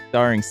fictions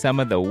starring some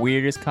of the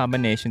weirdest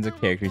combinations of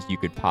characters you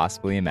could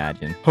possibly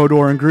imagine.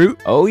 Hodor and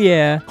Groot, Oh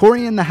yeah,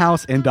 Cory in the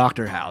House, and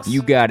Dr. House.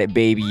 you got it,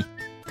 baby.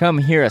 Come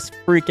hear us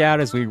freak out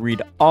as we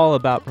read all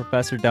about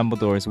Professor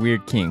Dumbledore's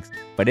weird kinks.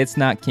 But it's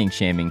not kink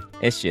shaming.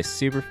 It's just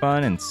super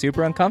fun and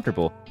super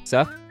uncomfortable.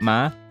 Suck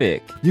My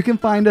Fic. You can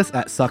find us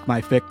at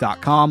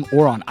suckmyfic.com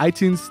or on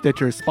iTunes,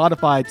 Stitcher,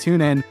 Spotify,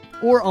 TuneIn,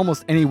 or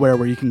almost anywhere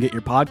where you can get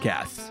your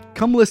podcasts.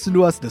 Come listen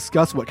to us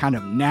discuss what kind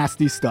of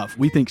nasty stuff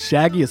we think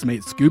Shaggy has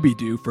made Scooby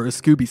do for a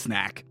Scooby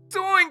snack.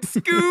 Doink,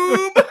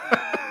 Scoob!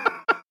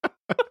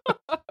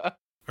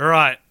 All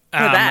right.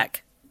 We're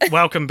back.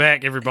 Welcome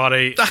back,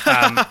 everybody.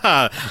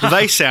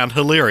 They sound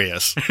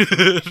hilarious.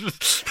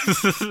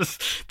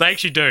 They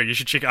actually do. You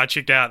should check. I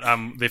checked out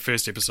their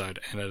first episode,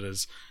 and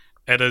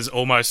it is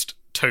almost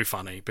too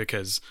funny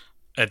because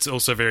it's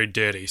also very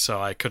dirty.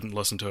 So I couldn't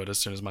listen to it as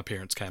soon as my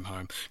parents came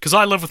home, because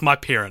I live with my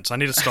parents. I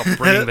need to stop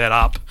bringing that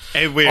up.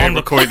 And we're on the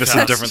recording this in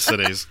podcast. different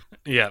cities.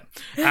 Yeah.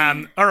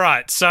 All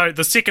right. So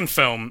the second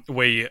film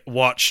we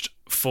watched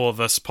for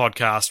this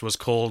podcast was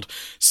called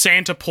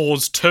Santa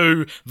Paws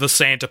 2: The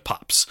Santa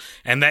Pups,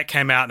 and that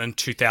came out in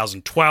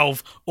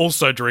 2012,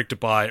 also directed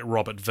by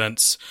Robert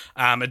Vince.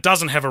 It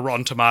doesn't have a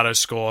Rotten Tomatoes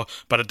score,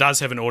 but it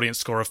does have an audience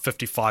score of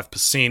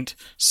 55%,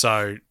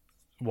 so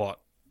what,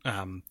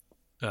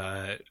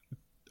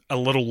 a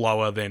little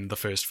lower than the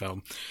first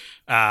film.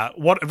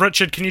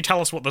 Richard, can you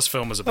tell us what this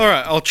film is about? All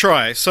right, I'll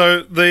try.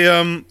 So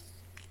the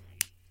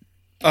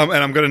and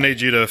I'm going to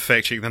need you to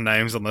fact check the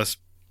names on this,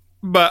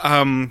 but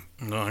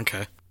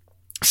okay.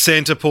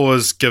 Santa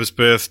Paws gives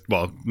birth.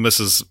 Well,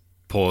 Mrs.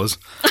 Paws.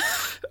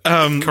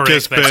 Correct,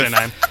 that's her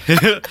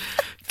name.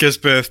 Gives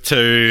birth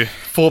to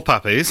 4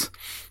 puppies,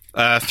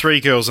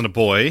 3 girls and a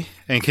boy.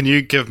 And can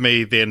you give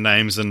me their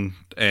names and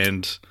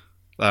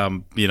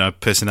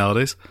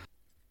personalities?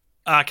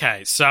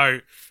 Okay, so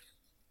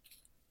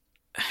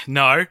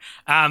no,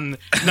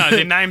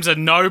 their names are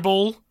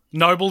Noble.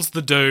 Noble's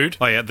the dude.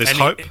 Oh yeah, there's and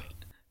Hope,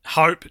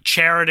 Hope,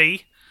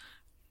 Charity,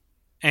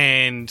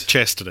 and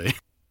Chastity.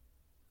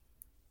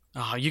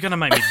 Oh, you're gonna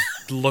make me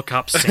look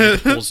up Santa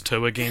Paws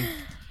 2 again.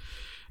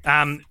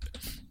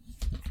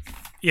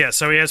 Yeah,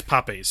 so he has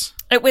puppies.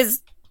 It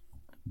was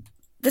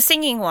the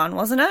singing one,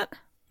 wasn't it?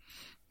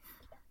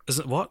 Is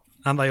it what?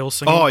 Aren't they all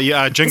singing? Oh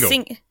yeah, Jingle.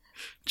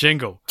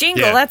 Jingle,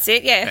 Yeah. That's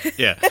it. Yeah.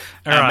 Yeah,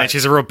 All right. and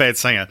she's a real bad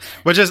singer,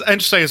 which is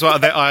interesting as well.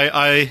 That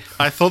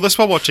I thought this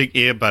while watching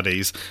Air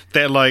Buddies.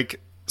 That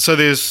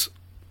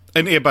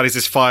in Air Buddies,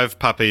 there's 5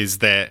 puppies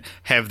that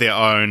have their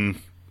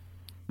own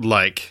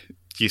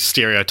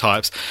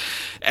stereotypes,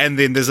 and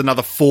then there's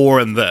another 4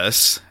 in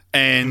this.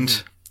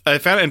 And I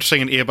found it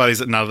interesting in Air Buddies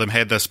that none of them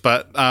had this,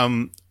 but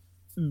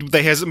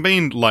there hasn't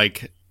been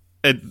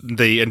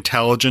the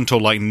intelligent or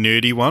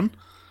nerdy one.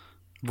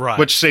 right?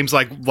 Which seems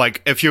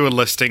like if you were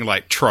listing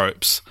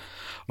tropes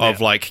of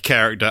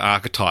character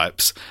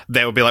archetypes,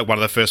 that would be one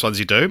of the first ones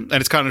you do. And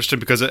it's kind of interesting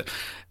because it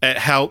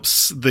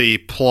helps the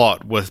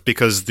plot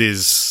because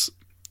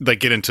they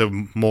get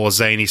into more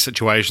zany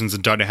situations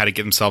and don't know how to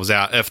get themselves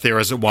out if there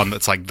isn't one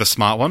that's the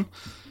smart one.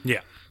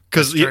 Yeah.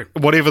 Because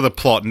whatever the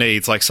plot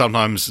needs,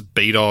 sometimes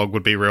B-Dog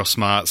would be real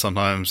smart,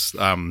 sometimes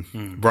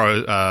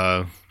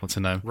what's her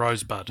name?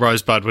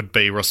 Rosebud would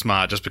be real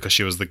smart just because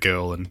she was the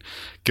girl and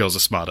girls are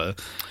smarter.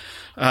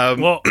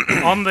 Well,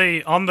 on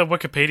the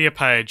Wikipedia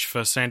page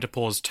for Santa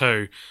Paws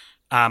 2,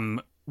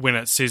 when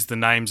it says the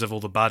names of all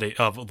the buddies,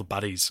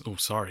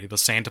 the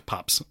Santa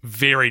pups,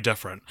 very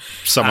different.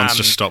 Someone's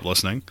just stopped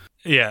listening.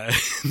 Yeah.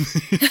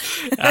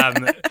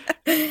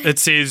 It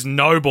says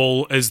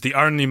Noble is the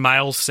only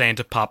male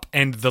Santa pup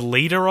and the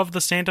leader of the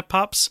Santa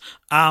pups.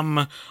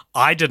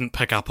 I didn't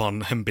pick up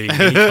on him being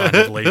any kind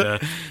of leader.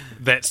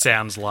 That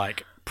sounds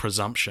like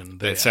presumption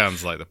there. That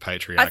sounds like the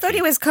patriarchy. I thought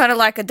he was kind of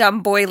like a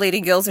dumb boy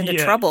leading girls into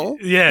trouble.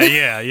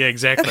 Yeah,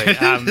 exactly.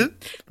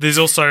 There's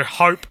also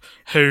Hope,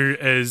 who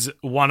is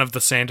one of the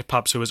Santa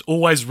pups who is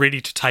always ready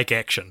to take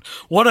action.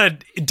 What a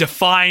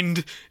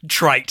defined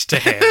trait to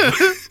have.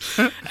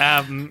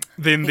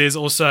 Then there's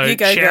also You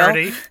go,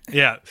 Charity. girl.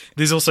 Yeah,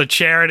 there's also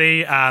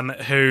Charity,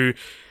 who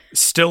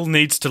still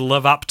needs to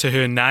live up to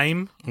her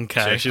name.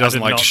 Okay, She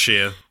doesn't like to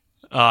share.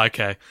 Oh,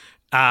 okay.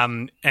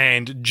 And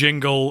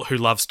Jingle, who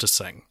loves to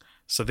sing.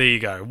 So there you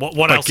go.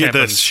 What else Get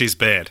happens? this, she's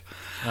bad.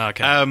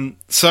 Okay.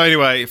 So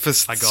anyway,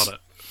 I got it.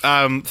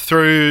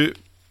 Through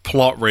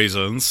plot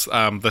reasons,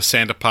 the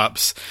Santa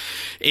pups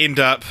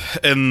end up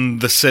in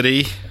the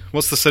city.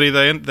 What's the city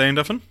they end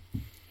up in?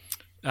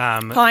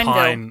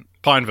 Pineville.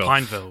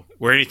 Pineville,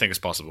 where anything is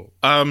possible.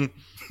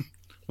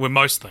 where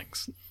most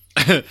things.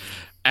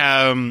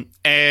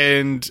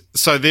 And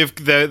so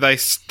they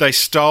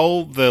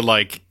stole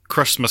the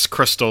Christmas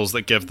crystals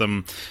that give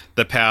them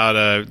the power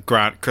to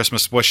grant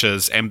Christmas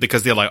wishes, and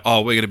because they're we're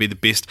going to be the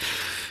best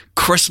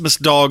Christmas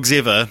dogs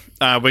ever,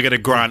 we're going to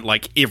grant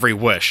every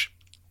wish.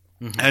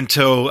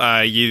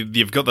 Until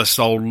you've got this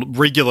old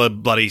regular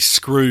bloody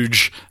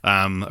Scrooge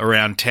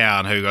around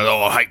town who goes,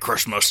 "Oh, I hate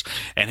Christmas,"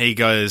 and he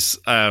goes,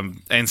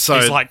 and so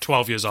He's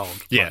 12 years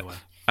old. By the way.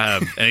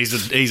 And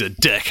he's a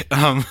dick.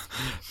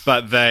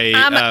 But they,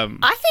 I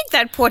think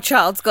that poor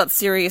child's got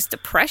serious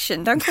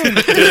depression. Don't call him.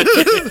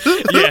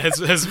 Yeah,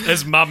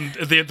 his mum,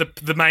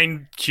 the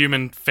main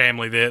human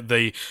family,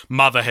 the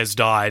mother has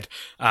died.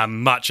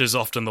 Much is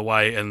often the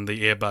way in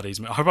the Air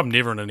Buddies. I hope I'm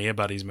never in an Air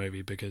Buddies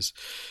movie because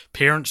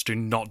parents do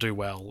not do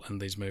well in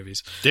these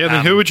movies. Yeah,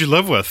 then who would you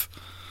live with?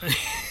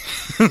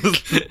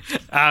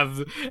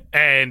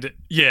 And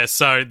yeah,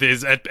 so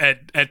there's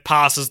it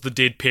passes the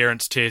dead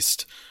parents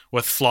test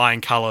with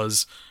flying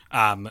colours.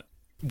 How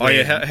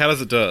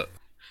does it do it?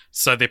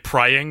 So they're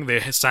praying,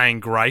 they're saying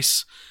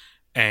grace,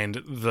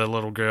 and the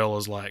little girl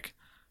is like,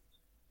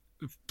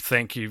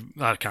 "Thank you."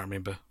 I can't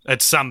remember.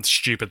 It's some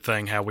stupid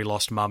thing how we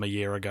lost mum a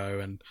year ago,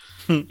 and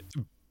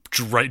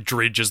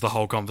dredges the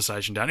whole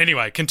conversation down.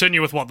 Anyway,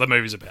 continue with what the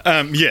movie's about.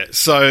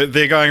 So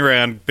they're going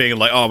around being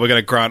we're going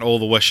to grant all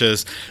the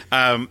wishes.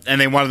 And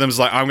then one of them's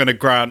I'm going to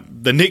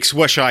grant the next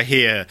wish I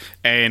hear.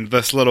 And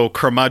this little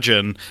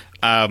curmudgeon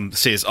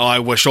says, I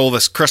wish all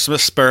this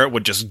Christmas spirit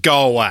would just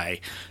go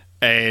away.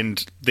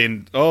 And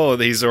then,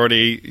 he's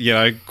already,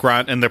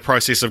 in the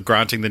process of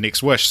granting the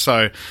next wish.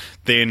 So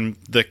then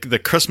the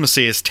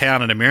Christmassiest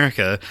town in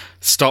America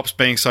stops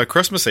being so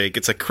Christmassy. It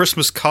gets a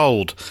Christmas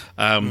cold,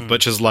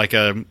 which is a lack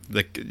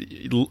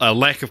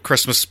of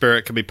Christmas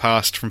spirit can be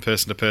passed from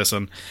person to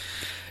person.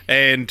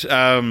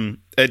 And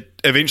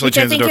it eventually Which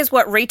I turns think into is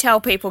what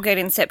retail people get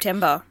in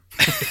September.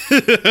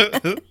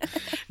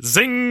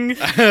 Zing!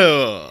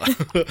 No,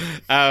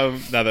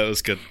 that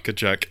was good. Good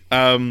joke.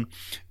 Then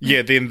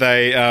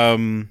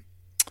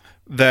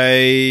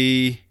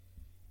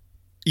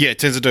it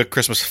turns into a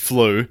Christmas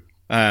flu,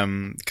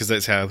 because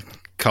that's how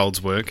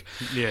colds work.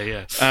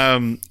 Yeah.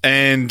 Then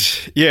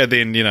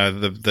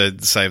the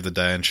save the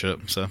day and shit.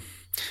 So,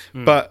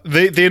 but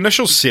the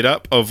initial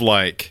setup of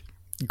like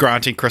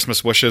granting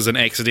Christmas wishes and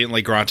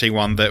accidentally granting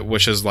one that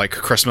wishes like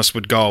Christmas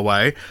would go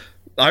away,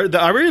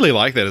 I really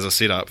like that as a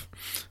setup.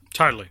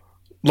 Totally.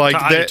 Like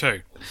I do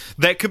too.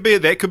 That could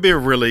be a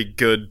really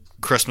good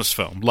Christmas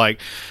film. Like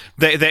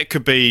that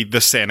could be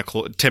the Santa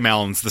Claus, Tim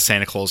Allen's The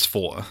Santa Claus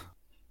 4.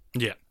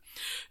 Yeah.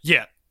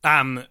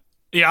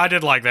 I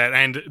did like that,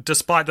 and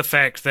despite the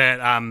fact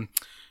that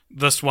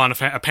this one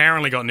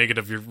apparently got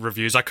negative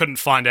reviews, I couldn't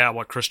find out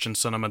what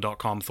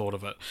ChristianCinema.com thought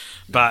of it.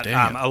 But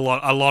a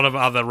lot of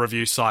other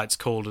review sites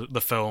called the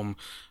film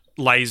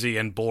lazy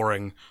and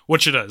boring,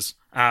 which it is.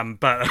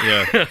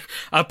 But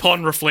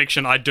upon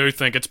reflection, I do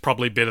think it's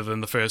probably better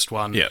than the first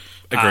one. Yeah,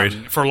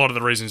 agreed. For a lot of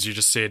the reasons you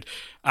just said.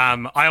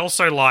 I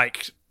also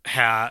liked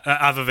how,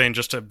 other than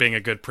just it being a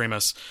good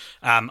premise,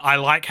 I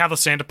like how the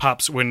Santa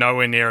Pups were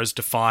nowhere near as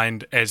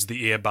defined as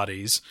the Air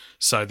Buddies,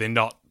 so they're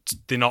not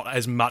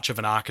as much of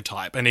an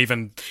archetype. And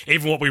even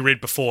what we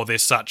read before,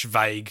 there's such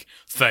vague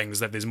things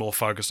that there's more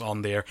focus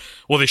on there.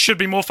 Well, there should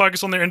be more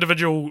focus on their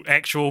individual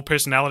actual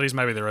personalities.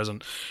 Maybe there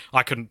isn't.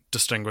 I couldn't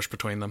distinguish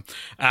between them.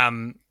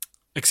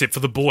 Except for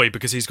the boy,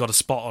 because he's got a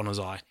spot on his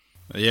eye.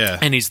 Yeah.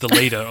 And he's the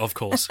leader, of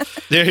course.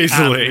 Yeah, he's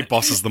the leader. He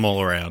bosses them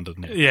all around,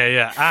 doesn't he?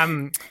 Yeah.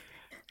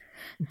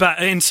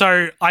 And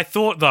so I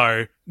thought,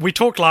 though, we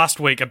talked last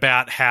week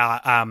about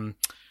how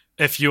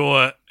if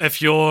you're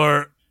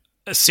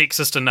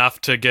sexist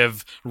enough to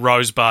give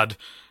Rosebud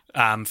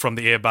from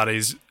the Air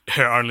Buddies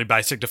her only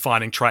basic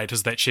defining trait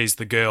is that she's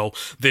the girl,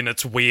 then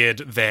it's weird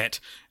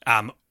that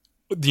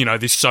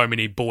there's so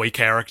many boy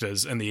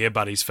characters in the Air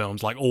Buddies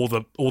films. Like all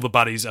the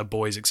buddies are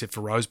boys except for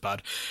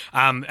Rosebud.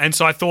 And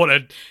so I thought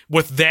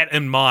with that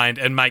in mind,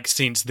 it makes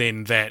sense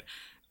then that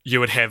you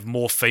would have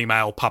more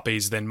female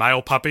puppies than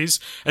male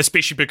puppies,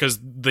 especially because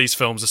these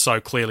films are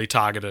so clearly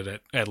targeted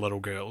at little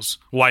girls,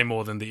 way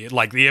more than the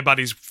Air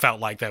Buddies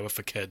felt like they were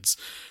for kids.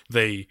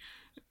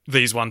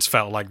 These ones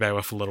felt like they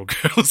were for little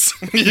girls.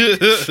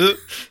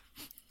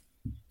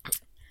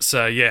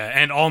 So yeah,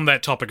 and on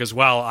that topic as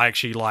well, I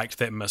actually liked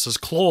that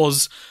Mrs.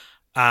 Claus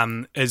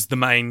is the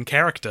main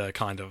character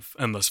kind of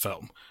in this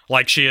film.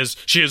 Like she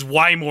is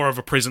way more of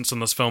a presence in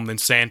this film than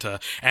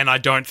Santa, and I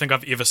don't think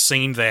I've ever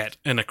seen that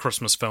in a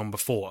Christmas film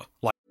before.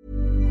 Like,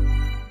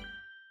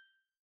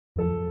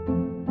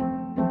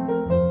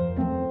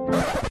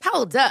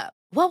 Hold up.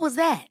 What was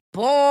that?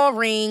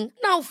 Boring.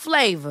 No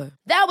flavor.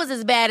 That was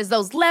as bad as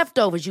those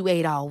leftovers you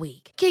ate all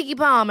week. Keke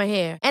Palmer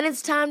here, and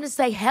it's time to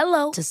say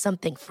hello to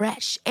something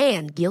fresh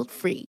and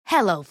guilt-free.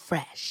 Hello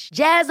Fresh.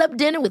 Jazz up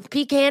dinner with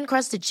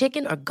pecan-crusted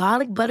chicken or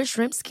garlic butter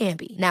shrimp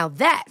scampi. Now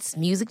that's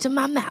music to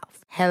my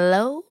mouth.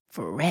 Hello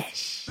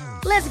Fresh.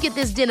 Let's get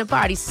this dinner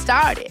party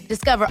started.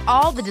 Discover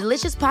all the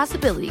delicious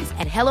possibilities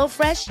at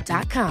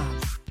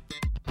hellofresh.com.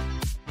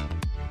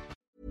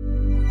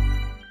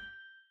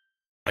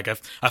 like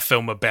a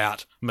film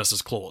about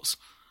Mrs. Claus,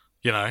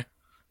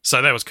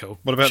 So that was cool.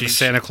 What about the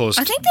Santa Claus?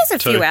 I think there's a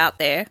few out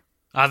there.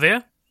 Are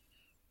there?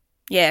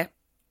 Yeah.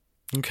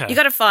 Okay. You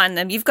got to find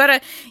them. You've got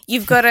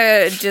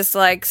to just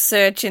like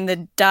search in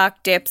the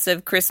dark depths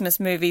of Christmas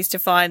movies to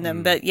find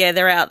them. But yeah,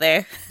 they're out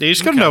there. Yeah, you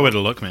just got to know where to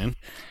look, man.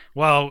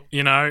 Well,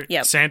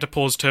 Yep. Santa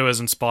Paws 2 has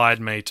inspired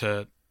me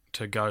to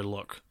go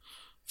look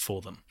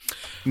for them.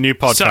 New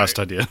podcast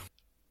idea.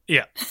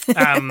 Yeah.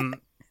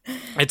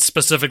 It's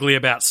specifically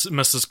about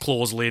Mrs.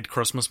 Claus-led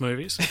Christmas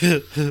movies.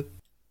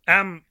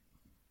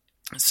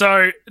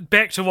 So,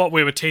 back to what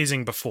we were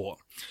teasing before.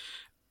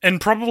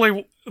 And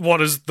probably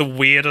what is the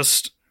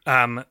weirdest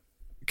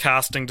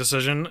casting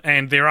decision,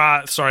 and there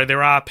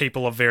are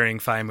people of varying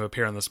fame who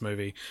appear in this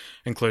movie,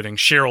 including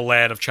Cheryl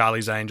Ladd of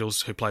Charlie's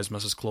Angels, who plays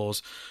Mrs.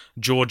 Claus,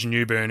 George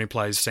Newbern, who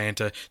plays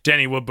Santa,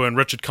 Danny Woodburn,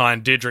 Richard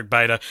Kind, Dedrick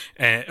Bader,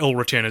 and ill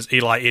returners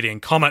Eli, Eddie,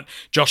 and Comet.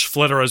 Josh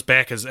Flitter is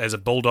back as a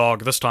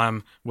bulldog, this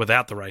time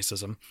without the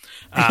racism.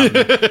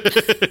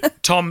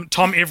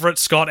 Tom Everett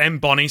Scott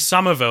and Bonnie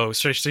Somerville,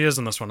 she is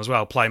in this one as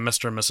well, play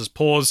Mr. and Mrs.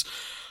 Paws.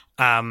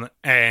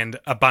 And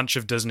a bunch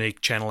of Disney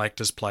Channel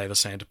actors play the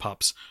Santa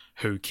Pups.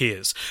 Who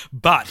cares?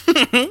 But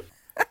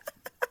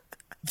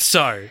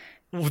so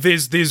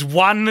there's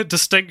one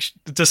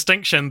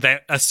distinction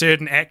that a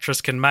certain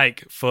actress can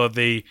make for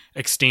the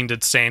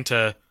extended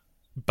Santa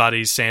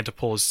Buddies Santa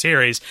Paws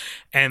series,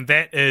 and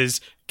that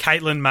is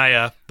Caitlin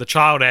Mayer, the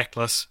child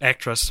actress,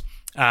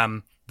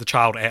 the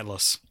child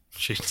Atlas.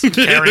 She's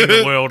carrying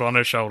the world on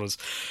her shoulders.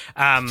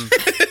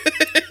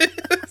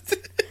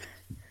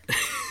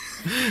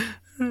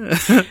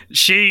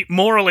 She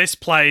more or less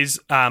plays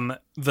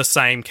the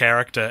same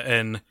character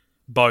in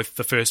both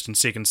the first and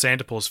second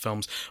Santa Paws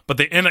films, but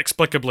they're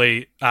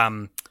inexplicably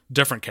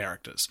different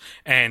characters.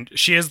 And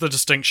she has the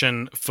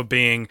distinction for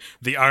being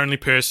the only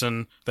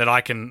person that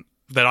I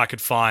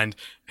could find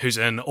who's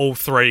in all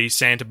three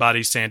Santa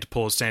Buddies, Santa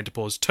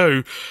Paws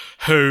 2,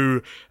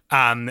 who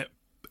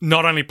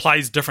not only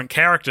plays different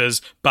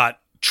characters, but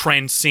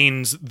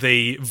transcends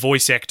the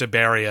voice actor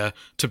barrier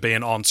to be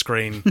an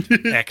on-screen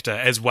actor,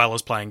 as well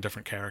as playing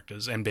different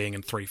characters and being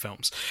in 3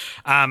 films.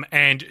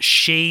 And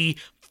she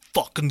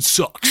fucking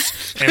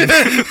sucks in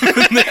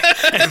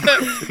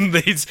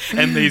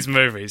these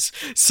movies.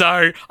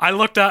 So I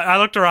looked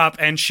her up,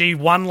 and she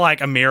won like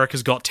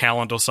America's Got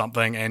Talent or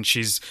something, and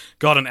she's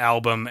got an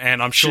album,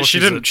 and I'm sure she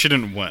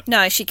didn't win.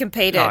 No, she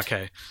competed. Oh,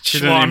 okay,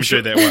 She didn't even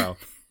do that well.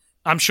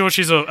 I'm sure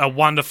she's a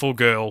wonderful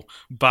girl,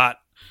 but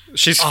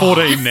she's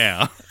 14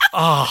 now.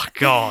 Oh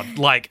God!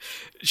 Like,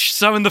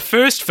 so in the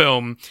first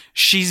film,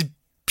 she's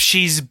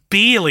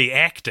barely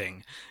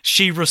acting.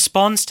 She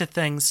responds to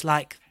things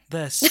like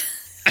this.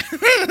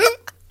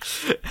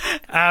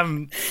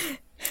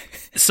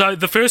 So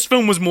the first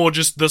film was more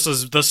just this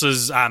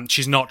is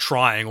she's not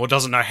trying or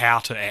doesn't know how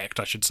to act,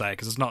 I should say,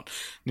 because it's not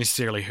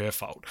necessarily her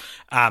fault.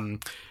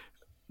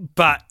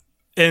 But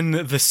in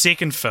the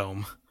second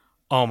film,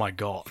 oh my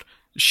God,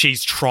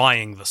 she's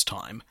trying this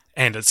time.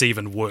 And it's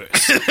even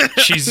worse.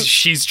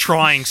 She's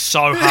trying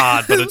so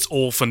hard, but it's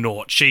all for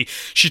naught. She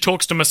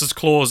talks to Mrs.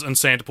 Claus in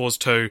Santa Paws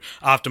 2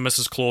 after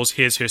Mrs. Claus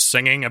hears her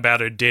singing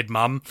about her dead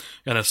mum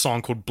in a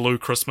song called Blue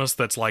Christmas.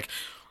 That's like,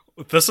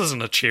 this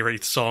isn't a cheery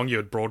song you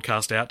would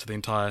broadcast out to the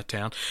entire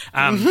town.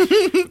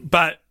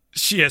 But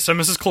so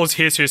Mrs. Claus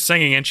hears her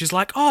singing, and she's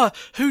like, "Oh,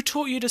 who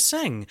taught you to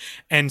sing?"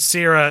 And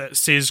Sarah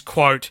says,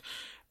 quote,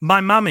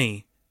 "My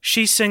mummy,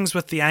 she sings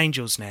with the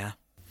angels now."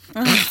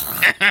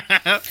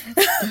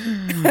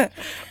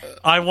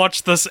 I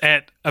watched this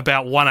at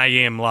about 1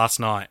 a.m. last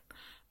night,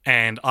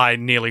 and I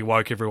nearly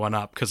woke everyone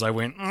up because I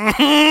went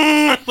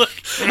I'd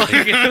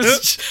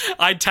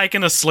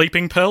taken a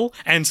sleeping pill,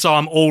 and so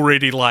I'm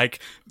already like,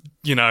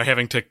 you know,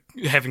 having to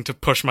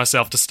push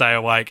myself to stay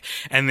awake.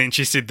 And then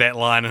she said that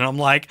line, and I'm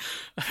like,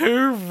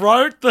 who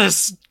wrote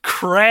this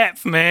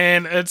crap,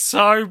 man? It's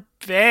so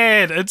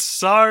bad. It's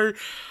so...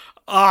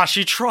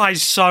 she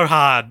tries so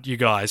hard, you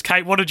guys.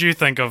 Kate, what did you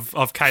think of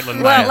Caitlin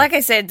Mayer? Well, like I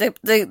said,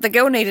 the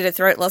girl needed a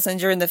throat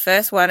lozenge in the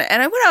first one. And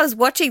when I was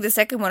watching the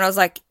second one, I was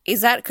like,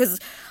 is that...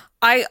 Because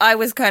I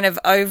was kind of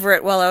over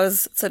it while I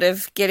was sort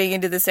of getting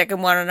into the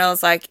second one. And I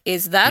was like,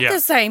 is that the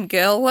same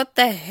girl? What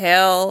the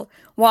hell?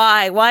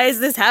 Why? Why is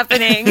this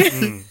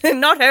happening?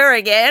 Not her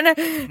again.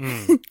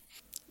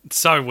 It's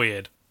so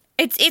weird.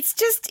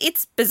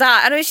 It's bizarre.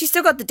 I mean, she's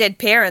still got the dead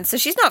parents, so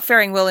she's not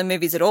faring well in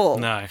movies at all.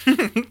 No.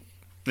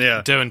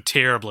 Yeah. Doing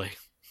terribly.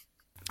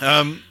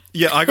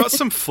 I got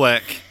some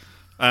flack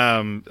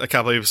a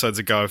couple of episodes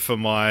ago for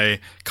my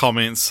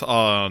comments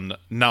on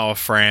Noah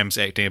Fram's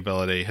acting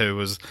ability, who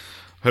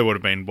would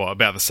have been,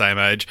 about the same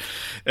age?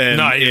 And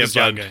no, he was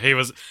younger. He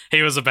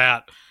was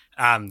about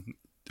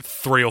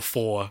 3 or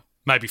 4,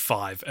 maybe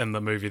 5 in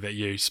the movie that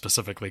you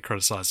specifically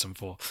criticised him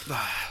for.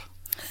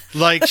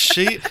 Like,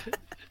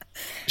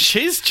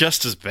 she's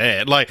just as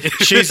bad. Like,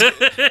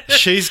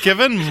 she's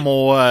given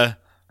more...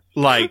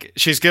 Like,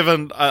 she's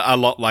given a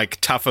lot, like,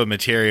 tougher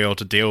material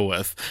to deal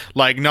with.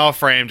 Like, Noah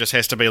Fram just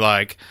has to be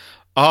like,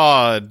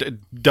 oh,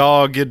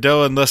 dog, you're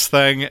doing this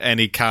thing,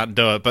 and he can't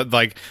do it. But,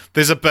 like,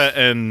 there's a bit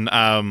in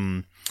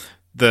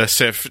the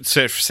Search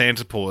for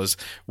Santa Paws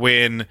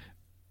when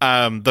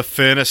the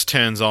furnace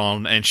turns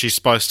on and she's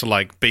supposed to,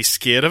 like, be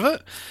scared of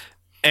it.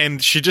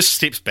 And she just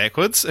steps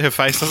backwards. Her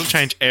face doesn't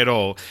change at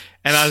all.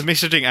 And I was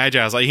messaging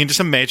AJ, I was like, you can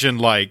just imagine,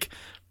 like,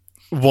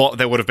 what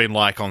that would have been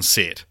like on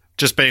set.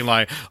 Just being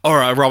like, all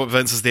right, Robert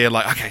Vince is there,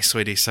 like, okay,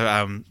 sweetie, so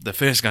the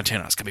furnace is going to turn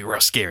on. It's going to be real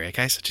scary,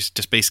 okay? So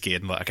just be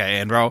scared. And like, okay,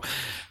 and roll.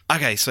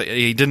 Okay, so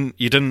you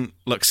didn't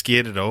look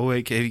scared at all.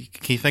 Can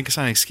you think of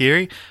something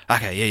scary?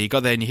 Okay, yeah, you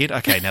got that in your head?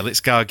 Okay, now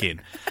let's go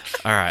again.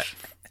 All right.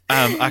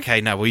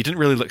 Okay, no, well, you didn't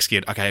really look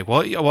scared. Okay,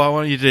 what I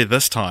want you to do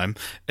this time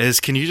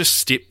is, can you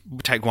just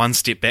take one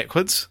step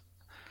backwards?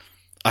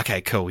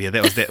 Okay, cool. Yeah,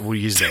 that was that. We'll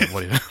use that.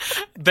 Whatever.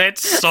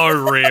 That's so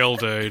real,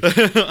 dude.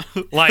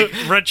 Like,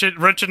 Richard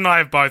and I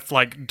have both,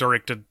 like,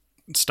 directed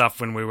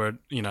stuff when we were,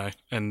 you know,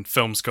 in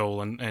film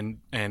school and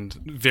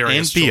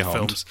various and short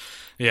films.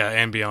 Yeah,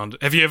 and beyond.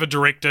 Have you ever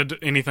directed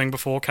anything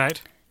before,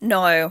 Kate?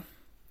 No,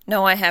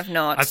 I have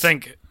not.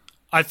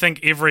 I think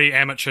every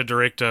amateur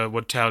director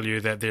would tell you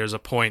that there's a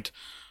point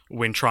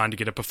when trying to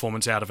get a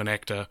performance out of an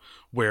actor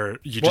where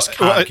you just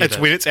can't get it's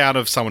when it's out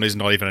of someone who's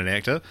not even an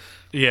actor.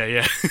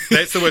 Yeah.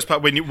 That's the worst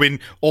part, when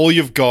all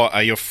you've got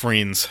are your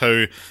friends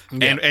who,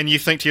 and you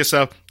think to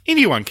yourself,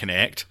 anyone can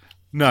act.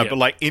 No, but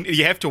like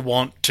you have to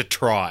want to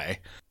try.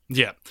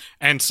 Yeah,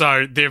 and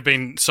so there have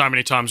been so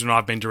many times when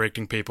I've been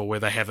directing people where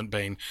they haven't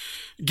been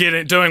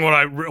doing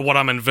what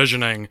I'm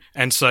envisioning,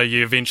 and so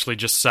you eventually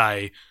just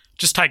say,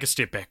 just take a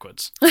step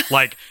backwards.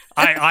 Like,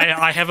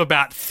 I have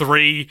about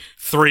three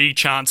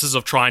chances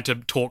of trying to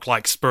talk,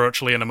 like,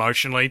 spiritually and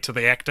emotionally to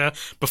the actor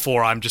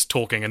before I'm just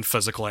talking in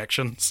physical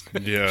actions.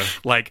 Yeah.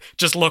 Like,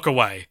 just look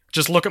away.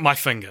 Just look at my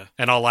finger.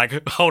 And I'll,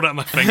 like, hold up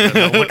my finger. And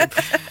they'll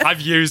look.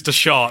 I've used a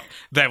shot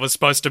that was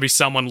supposed to be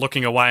someone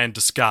looking away in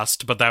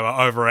disgust, but they were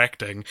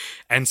overacting.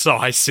 And so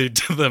I said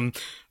to them,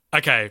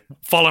 okay,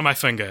 follow my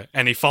finger.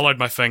 And he followed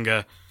my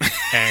finger,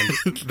 and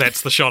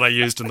that's the shot I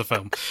used in the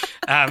film.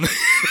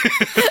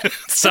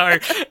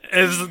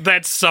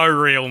 That's so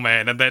real,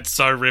 man, and that's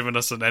so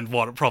reminiscent and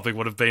what it probably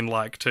would have been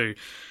like to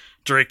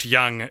direct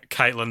young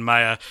Caitlin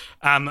Mayer.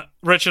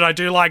 Richard, I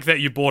do like that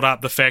you brought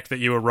up the fact that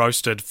you were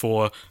roasted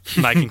for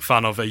making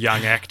fun of a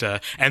young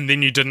actor, and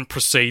then you didn't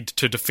proceed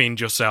to defend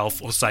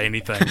yourself or say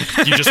anything.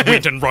 You just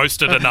went and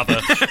roasted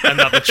another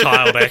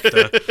child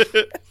actor.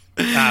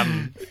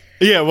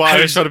 Yeah, well,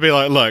 I was trying to be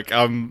like, look,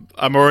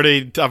 I've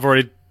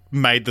already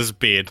made this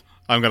bed.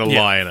 I'm going to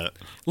lie in it.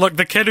 Look,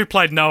 the kid who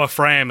played Noah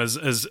Fram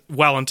is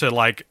well into,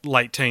 like,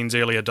 late teens,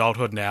 early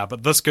adulthood now,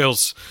 but this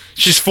girl's...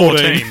 She's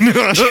 14.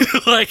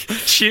 Like,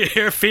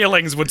 her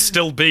feelings would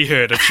still be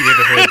hurt if she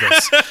ever heard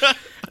this.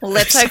 Well,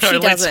 let's hope she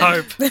doesn't. Let's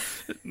hope she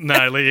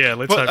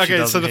doesn't.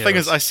 Okay, so the thing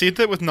this. is, I said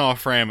that with Noah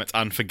Fram, it's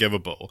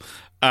unforgivable.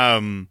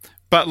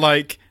 But,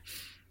 like...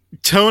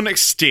 To an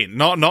extent,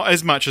 not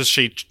as much as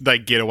they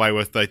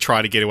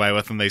try to get away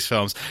with in these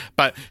films,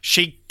 but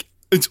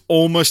it's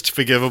almost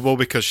forgivable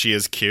because she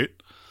is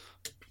cute.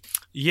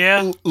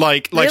 Yeah.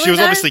 Like really, she was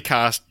though? obviously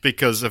cast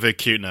because of her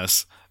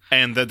cuteness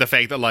and the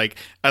fact that, like,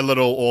 a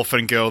little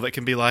orphan girl that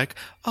can be like,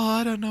 oh,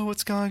 I don't know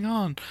what's going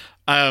on.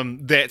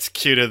 That's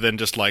cuter than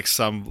just, like,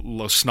 some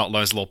little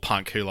snot-nosed little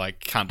punk who,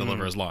 like, can't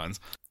deliver his lines.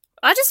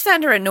 I just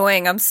found her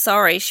annoying. I'm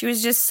sorry. She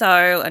was just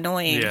so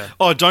annoying. Yeah.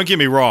 Oh, don't get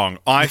me wrong.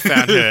 I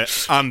found her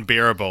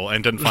unbearable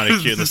and didn't find her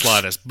cute in the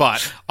slightest,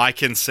 but I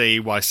can see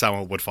why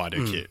someone would find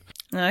her cute.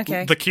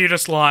 Okay. The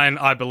cutest line,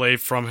 I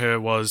believe, from her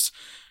was,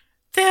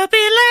 there'll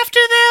be laughter,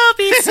 there'll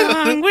be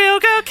song, we'll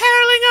go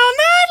caroling all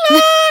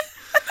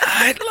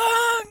night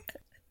long.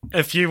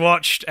 If you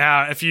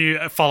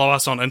follow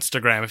us on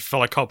Instagram, if you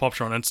follow Cult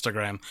Popture on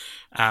Instagram,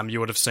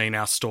 you would have seen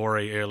our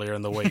story earlier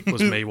in the week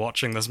was me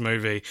watching this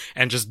movie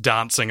and just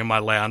dancing in my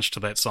lounge to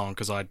that song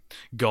because I'd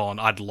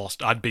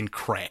been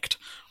cracked.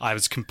 I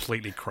was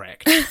completely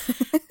cracked.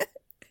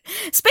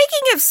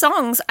 Speaking of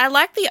songs, I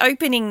like the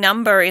opening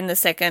number in the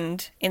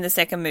second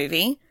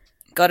movie.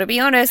 Got to be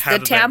honest, How the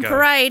did that town go?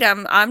 parade.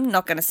 I'm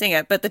not going to sing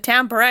it, but the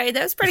town parade,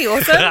 that was pretty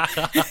awesome.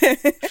 A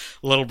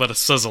little bit of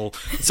sizzle.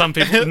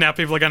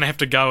 People are going to have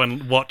to go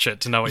and watch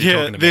it to know what you're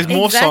talking about. There's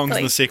more songs Exactly.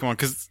 in the second one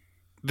because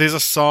there's a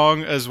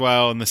song as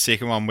well in the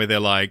second one where they're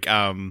like,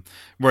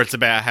 where it's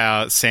about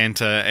how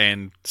Santa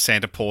and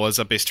Santa Paws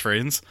are best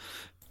friends,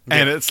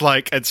 and it's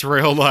like it's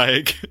real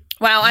like.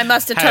 Wow, I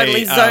must have Hey,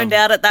 totally zoned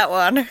out at that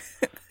one.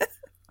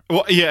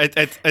 Well, yeah,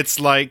 it's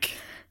like.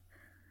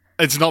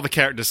 It's not the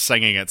characters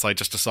singing, it's like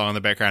just a song in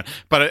the background.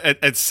 But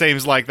it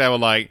seems like they were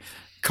like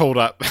called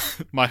up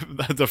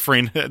their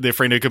friend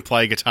who can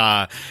play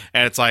guitar,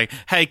 and it's like,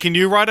 hey, can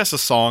you write us a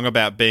song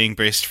about being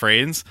best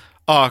friends?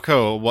 Oh,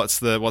 cool. What's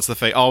the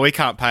fee? Oh, we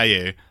can't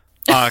pay you.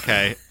 Oh,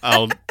 okay.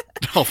 I'll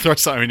throw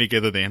something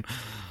together then.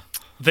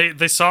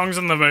 The songs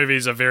in the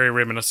movies are very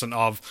reminiscent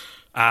of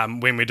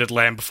when we did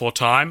Land Before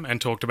Time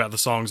and talked about the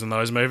songs in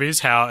those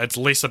movies, how it's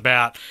less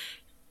about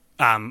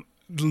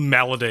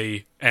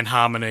melody and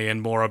harmony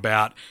and more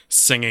about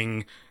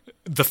singing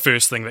the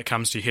first thing that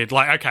comes to your head.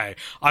 Like, okay,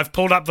 I've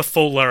pulled up the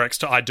full lyrics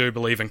to I Do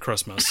Believe in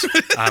Christmas.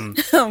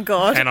 Oh,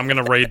 God. And I'm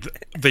going to read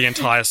the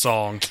entire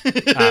song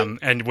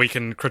and we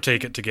can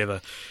critique it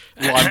together.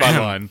 Line by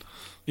line.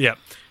 Yeah.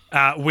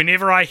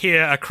 Whenever I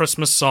hear a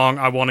Christmas song,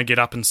 I want to get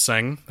up and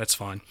sing. That's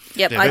fine.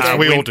 Yep, Yeah, I do.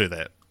 we all do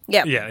that.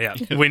 Yep. Yeah.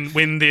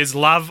 When there's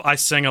love, I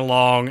sing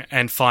along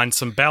and find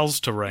some bells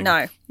to ring.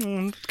 No.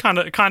 Kind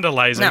of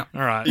lazy. No.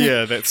 All right.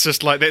 Yeah, that's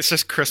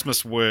just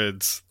Christmas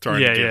words thrown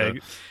together.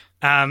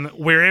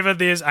 Wherever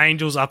there's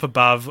angels up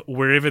above,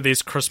 wherever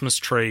there's Christmas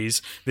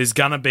trees, there's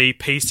gonna be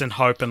peace and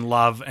hope and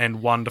love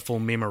and wonderful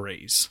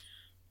memories.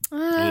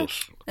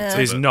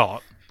 There's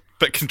not.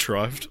 Bit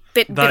contrived.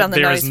 Bit on the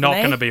There nose is for not me.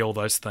 going to be all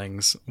those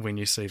things when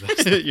you see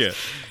this. Yeah.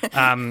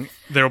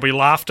 There'll be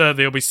laughter,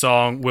 there'll be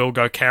song, we'll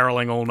go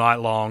caroling all night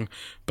long.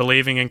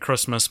 Believing in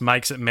Christmas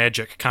makes it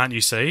magic, can't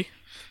you see?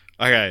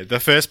 Okay, the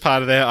first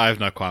part of that I have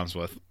no qualms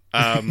with.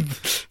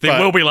 There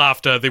will be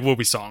laughter, there will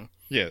be song.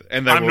 Yeah,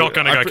 and I'm not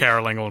going to go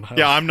caroling all night.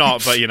 Yeah, I'm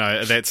not, but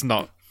that's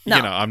not. No.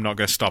 I'm not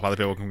going to stop other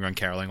people from going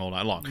caroling all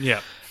night long.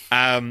 Yeah.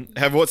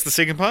 What's the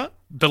second part?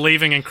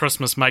 Believing in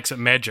Christmas makes it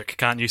magic,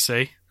 can't you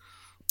see?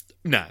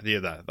 No, yeah,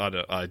 that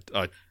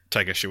I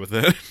take issue with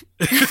that.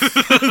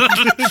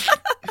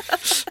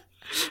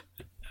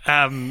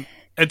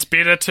 It's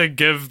better to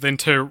give than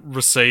to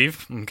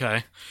receive.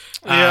 Okay.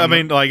 Yeah, I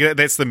mean, like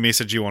that's the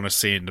message you want to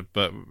send,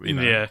 but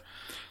Yeah.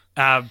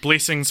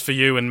 Blessings for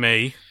you and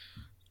me.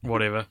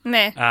 Whatever.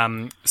 Meh.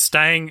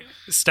 Staying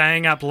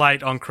up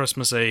late on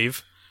Christmas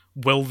Eve.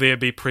 Will there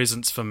be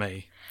presents for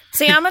me?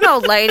 See, I'm an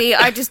old lady.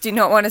 I just do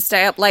not want to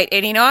stay up late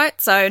any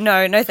night, so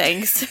no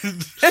thanks.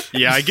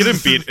 Yeah, I get in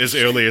bed as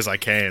early as I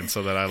can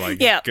so that I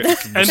get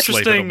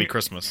sleep. It'll be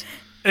Christmas.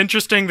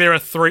 Interesting, there are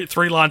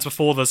three lines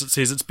before this. It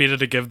says it's better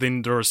to give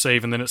than to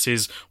receive, and then it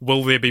says,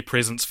 will there be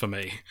presents for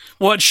me?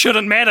 Well, it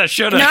shouldn't matter,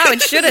 should it? No,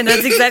 it shouldn't.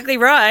 That's exactly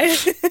right.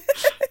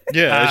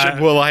 Yeah,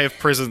 will I have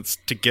presents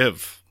to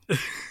give?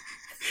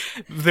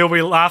 There'll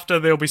be laughter,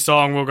 there'll be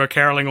song, we'll go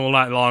caroling all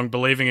night long,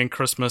 believing in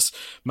Christmas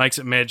makes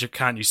it magic,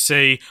 can't you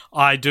see?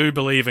 I do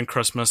believe in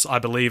Christmas, I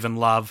believe in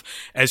love,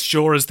 as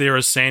sure as there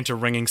is Santa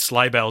ringing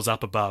sleigh bells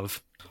up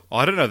above.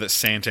 I don't know that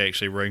Santa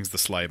actually rings the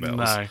sleigh bells.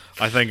 No.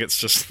 I think it's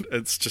just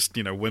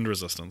wind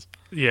resistance.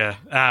 Yeah.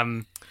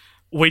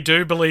 We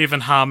do believe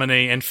in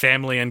harmony and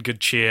family and good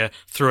cheer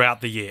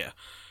throughout the year.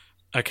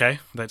 Okay,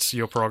 that's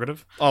your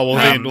prerogative. Oh, well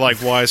then,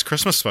 why is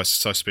Christmas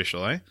so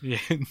special, eh? Yeah.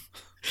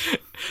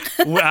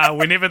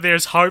 Whenever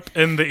there's hope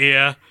in the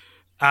air,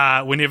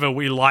 whenever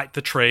we light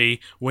the tree,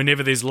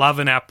 whenever there's love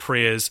in our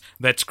prayers,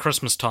 that's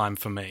Christmas time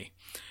for me.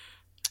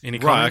 Any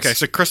comments? Right, okay,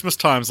 so Christmas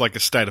time's like a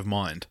state of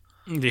mind.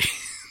 Yeah.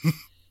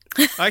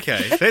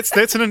 Okay,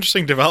 that's an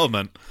interesting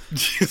development.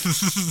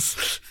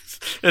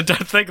 I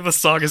don't think the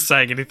song is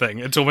saying anything.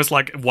 It's almost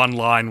like one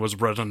line was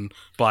written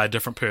by a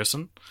different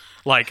person.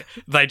 Like,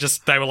 they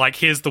were like,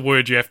 here's the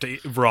word you have to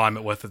rhyme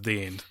it with at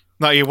the end.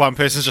 No, yeah, one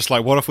person's just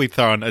like, what if we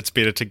throw in it's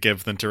better to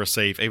give than to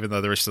receive, even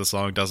though the rest of the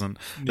song doesn't.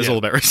 It's all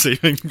about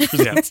receiving.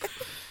 Yeah.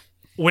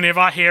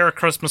 Whenever I hear a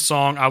Christmas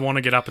song, I want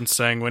to get up and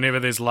sing. Whenever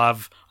there's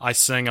love, I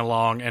sing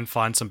along and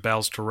find some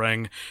bells to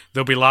ring.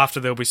 There'll be laughter,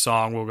 there'll be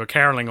song. We'll go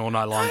caroling all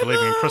night long.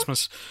 Believing in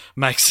Christmas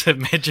makes it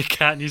magic,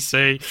 can't you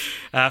see?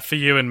 For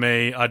you and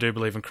me, I do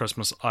believe in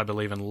Christmas. I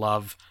believe in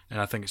love. And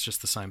I think it's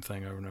just the same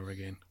thing over and over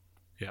again.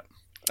 Yeah.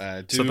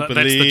 I do that's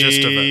the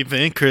gist of it.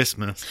 in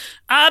Christmas.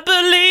 I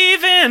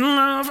believe in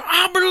love.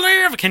 I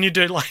believe. Can you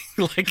do like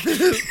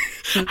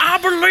I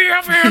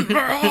believe in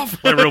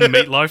love? Like real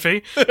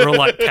meatloafy, real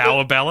like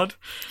power ballad.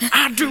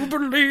 I do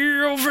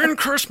believe in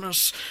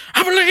Christmas.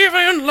 I believe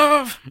in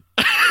love.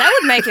 That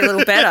would make it a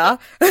little better.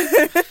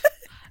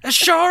 As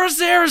sure as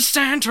there is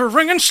Santa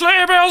ringing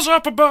sleigh bells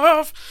up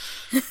above.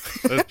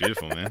 That's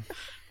beautiful, man.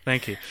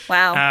 Thank you.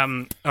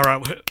 Wow. All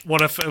right.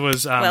 What if it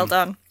was? Well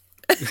done.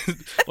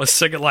 Let's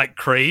sing it like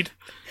Creed.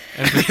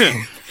 And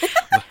then,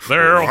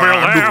 there'll be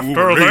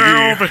laughter,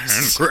 there'll be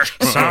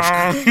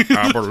song.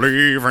 I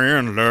believe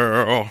in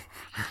love.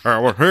 I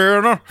will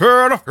hear the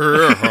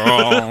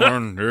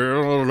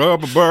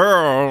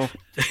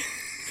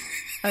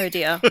Oh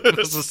dear.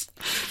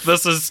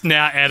 This is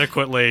now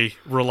adequately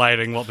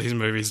relating what these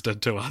movies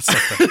did to us, I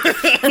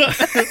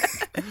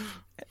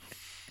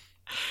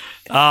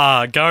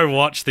think. Go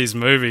watch these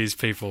movies,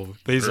 people.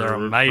 These are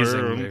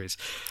amazing movies.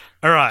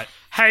 All right.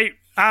 Hey,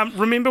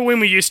 remember when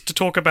we used to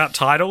talk about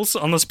titles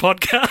on this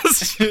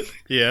podcast?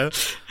 Yeah.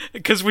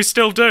 Because we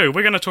still do.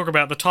 We're going to talk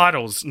about the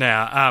titles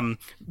now.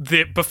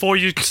 Before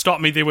you stop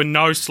me, there were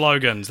no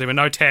slogans. There were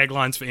no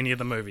taglines for any of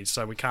the movies,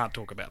 so we can't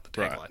talk about the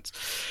taglines.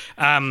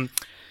 Right.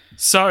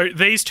 So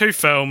these two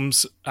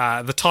films,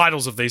 the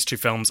titles of these two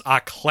films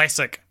are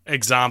classic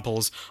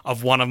examples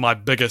of one of my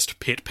biggest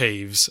pet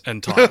peeves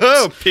in titles.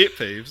 Oh, pet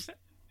peeves.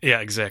 Yeah,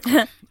 exactly.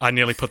 I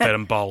nearly put that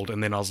in bold,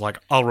 and then I was like,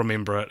 I'll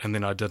remember it, and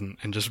then I didn't,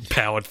 and just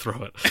powered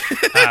through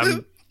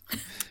it.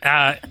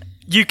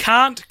 You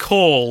can't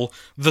call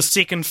the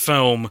second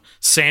film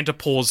Santa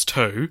Paws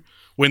 2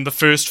 when the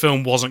first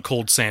film wasn't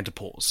called Santa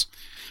Paws.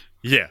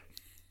 Yeah.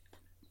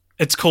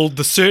 It's called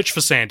The Search for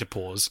Santa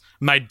Paws,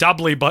 made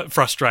doubly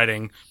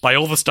frustrating by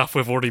all the stuff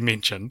we've already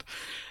mentioned.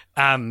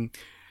 And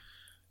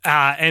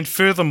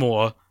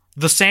furthermore,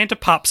 the Santa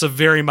Pups are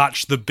very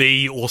much the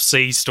B or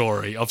C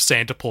story of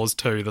Santa Paws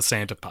 2, The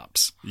Santa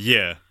Pups.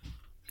 Yeah.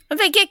 Well,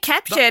 they get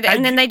captured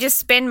and then they just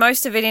spend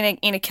most of it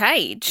in a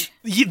cage.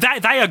 Yeah,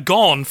 they are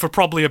gone for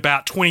probably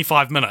about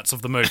 25 minutes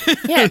of the movie.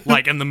 Yeah.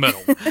 Like in the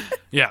middle.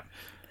 Yeah.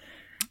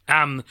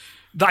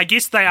 I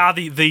guess they are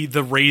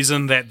the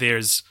reason that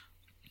there's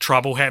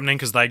trouble happening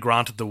because they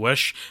granted the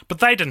wish, but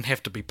they didn't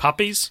have to be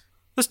puppies.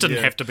 This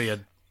didn't have to be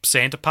a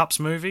Santa Pups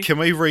movie. Can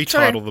we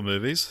retitle the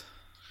movies?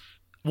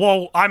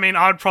 Well, I mean,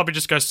 I'd probably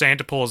just go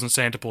Santa Paws and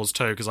Santa Paws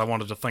 2 because I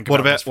wanted to think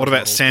about What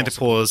about Santa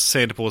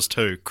Paws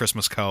 2,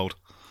 Christmas Cold?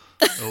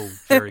 Oh,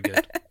 very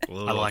good.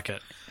 I like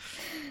it.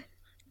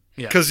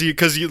 Yeah,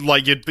 because you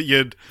like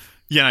you'd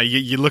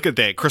you look at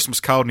that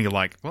Christmas Cold and you're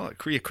like, well,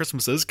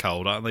 Christmas is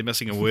cold, aren't they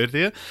missing a word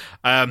there?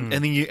 And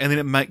then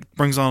it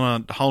brings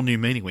on a whole new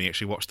meaning when you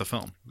actually watch the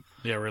film.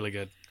 Yeah, really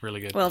good,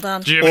 really good. Well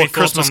done. Do you have any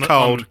Christmas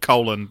thoughts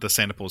Cold, the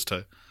Santa Paws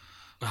 2.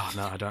 Oh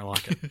no, I don't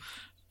like it.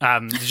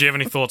 Did you have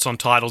any thoughts on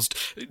titles?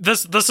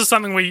 This is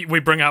something we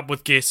bring up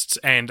with guests,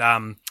 and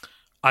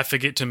I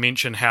forget to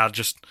mention how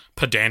just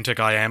pedantic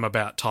I am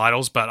about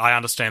titles, but I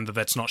understand that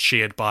that's not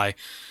shared by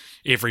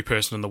every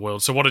person in the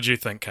world. So what did you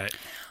think, Kate?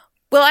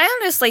 Well, I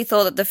honestly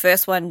thought that the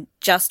first one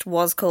just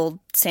was called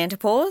Santa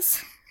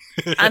Paws.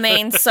 I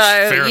mean, so,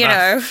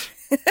 know.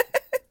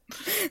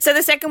 So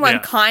the second one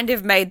kind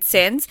of made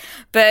sense,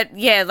 but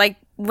yeah, like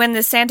when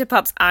the Santa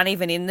pups aren't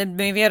even in the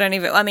movie,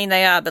 I mean,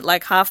 they are, but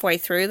like halfway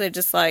through, they're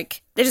just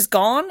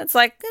gone. It's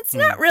like, it's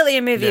not really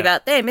a movie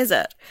about them, is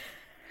it?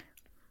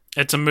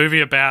 It's a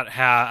movie about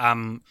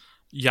how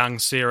young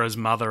Sarah's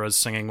mother is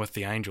singing with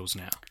the angels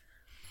now.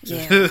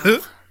 Yeah.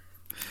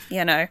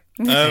 You know.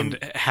 And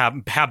how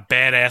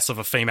badass of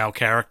a female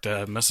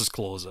character Mrs.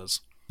 Claus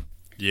is.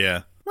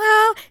 Yeah.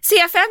 Well,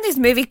 see, I found this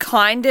movie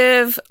kind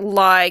of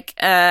like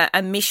a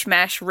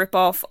mishmash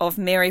ripoff of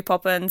Mary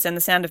Poppins and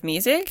The Sound of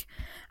Music.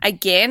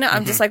 Again,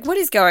 I'm just like, what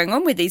is going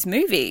on with these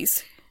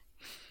movies?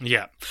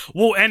 Yeah.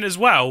 Well, and as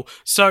well,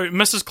 so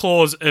Mrs.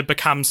 Claus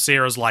becomes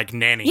Sarah's like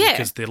nanny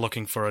because they're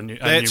looking for a new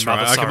That's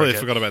mother right. I completely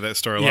surrogate. forgot about that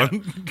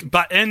storyline. Yeah.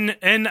 But in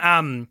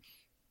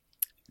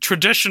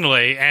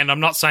traditionally, and I'm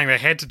not saying they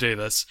had to do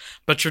this,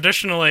 but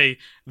traditionally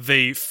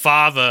the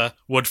father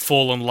would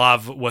fall in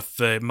love with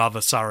the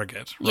mother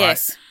surrogate, right?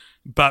 Yes.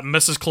 But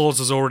Mrs. Claus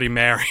is already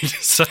married,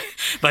 so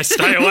they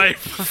stay away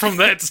from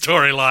that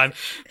storyline.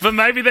 But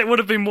maybe that would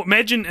have been more...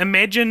 Imagine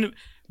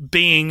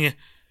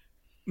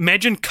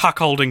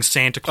cuckolding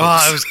Santa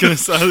Claus. Oh, I was going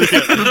to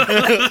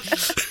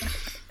say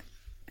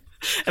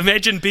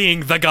Imagine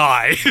being the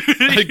guy who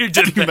did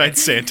you that. made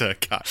Santa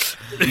cuck.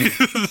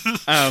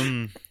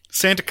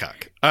 Santa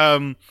cuck.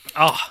 I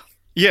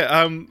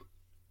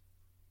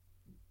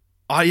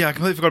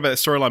completely forgot about that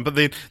storyline. But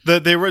then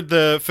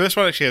the first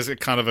one actually has a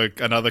kind of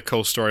another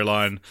cool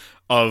storyline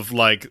of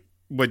like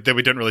that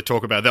we didn't really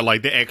talk about. That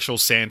like the actual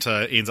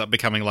Santa ends up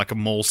becoming like a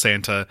mall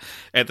Santa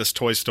at this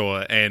toy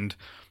store and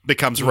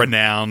becomes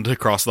renowned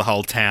across the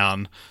whole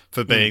town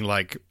for being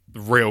like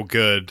real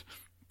good.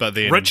 But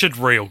then Richard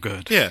real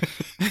good. Yeah.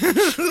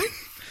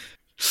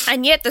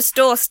 And yet the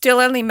store still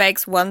only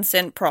makes 1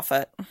 cent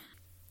profit.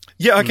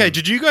 Yeah, okay.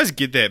 Did you guys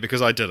get that?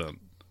 Because I didn't.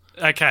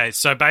 Okay,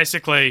 so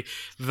basically,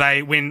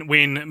 when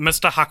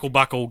Mr.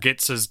 Hucklebuckle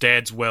gets his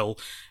dad's will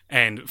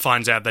and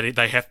finds out that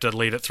they have to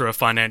lead it through a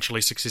financially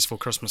successful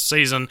Christmas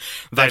season,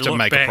 They have to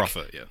make a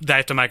profit, yeah. They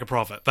have to make a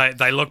profit.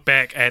 They look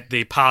back at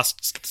the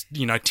past,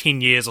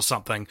 10 years or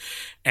something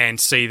and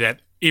see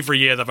that every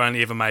year they've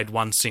only ever made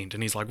 1 cent.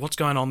 And he's like, what's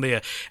going on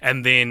there?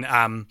 And then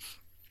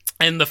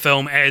in the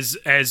film, as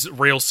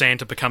real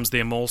Santa becomes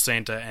their mall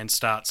Santa and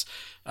starts...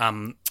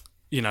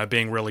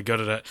 being really good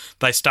at it,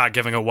 they start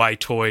giving away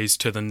toys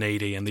to the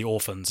needy and the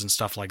orphans and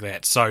stuff like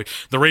that. So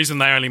the reason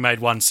they only made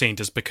 1 cent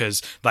is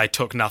because they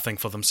took nothing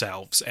for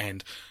themselves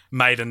and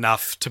made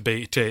enough to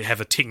have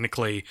a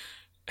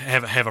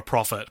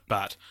profit,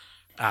 but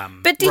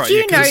did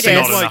you notice?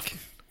 not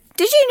enough.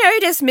 Did you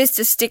notice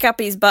Mr. Stick Up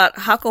His Butt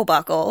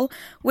Hucklebuckle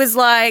was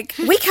like,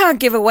 we can't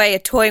give away a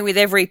toy with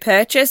every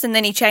purchase, and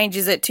then he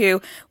changes it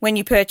to when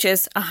you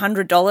purchase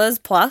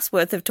 $100 plus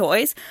worth of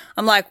toys.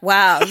 I'm like,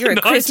 wow, you're a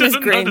No, Christmas I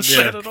didn't Grinch. notice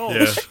that at all.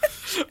 Yeah.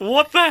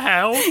 What the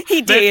hell?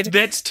 He did.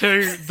 That's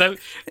too... The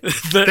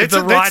That's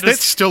writers...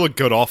 still a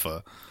good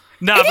offer.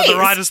 No, It but the is.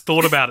 writers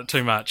thought about it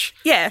too much.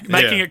 Yeah.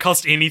 Making Yeah. it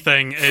cost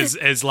anything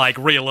is like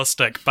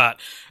realistic, but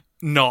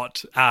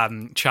not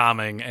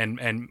charming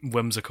and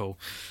whimsical.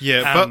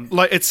 Yeah, but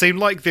like it seemed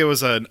like there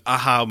was an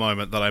aha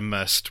moment that I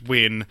missed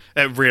when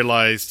it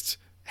realized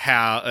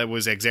how it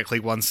was exactly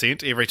 1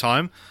 cent every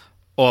time,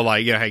 or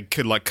like he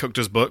could like cooked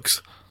his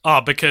books.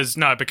 Oh, because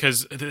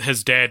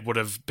his dad would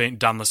have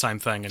done the same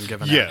thing and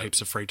given out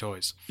heaps of free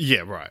toys.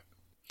 Yeah, right.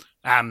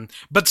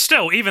 But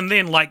still, even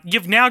then, like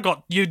you've now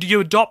got you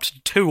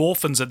adopt 2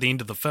 orphans at the end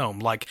of the film.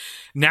 Like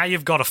now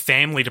you've got a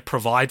family to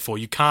provide for.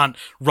 You can't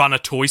run a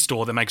toy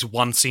store that makes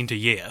 1 cent a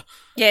year.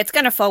 Yeah, it's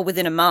going to fall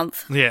within a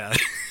month. Yeah.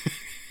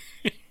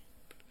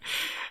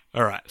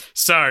 All right.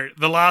 So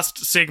the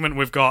last segment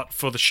we've got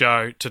for the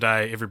show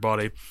today,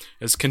 everybody,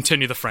 is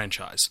continue the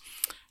franchise.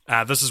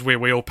 This is where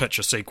we all pitch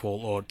a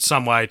sequel or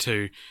some way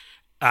to,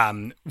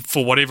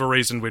 for whatever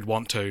reason we'd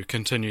want to,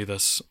 continue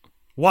this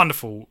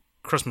wonderful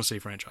Christmassy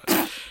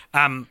franchise.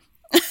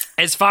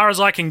 As far as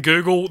I can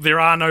Google, there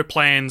are no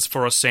plans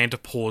for a Santa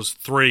Paws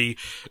 3,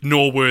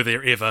 nor were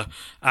there ever.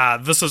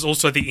 This is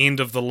also the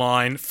end of the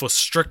line for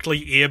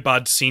strictly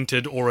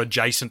Earbud-centered or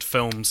adjacent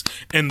films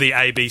in the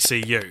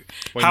ABCU.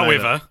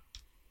 However,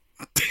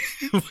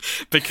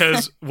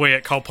 because we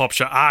at Cult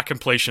Popture are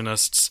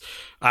completionists,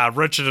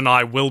 Richard and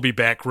I will be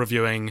back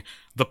reviewing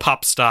the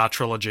Pup Star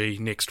trilogy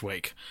next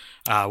week.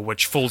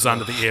 Which falls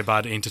under the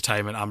Earbud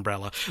Entertainment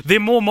umbrella. They're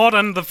more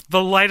modern.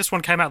 The latest one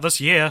came out this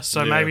year,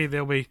 so maybe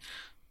there'll be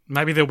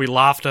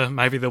laughter,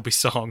 maybe there'll be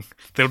song.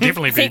 There'll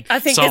definitely be. I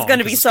think song, there's going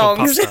to be 'cause it's called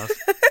Pup songs. Stars.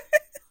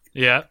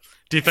 Yeah.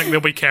 Do you think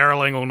there'll be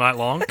caroling all night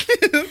long?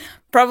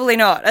 Probably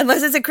not,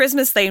 unless it's a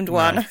Christmas themed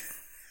one.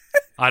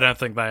 I don't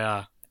think they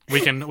are.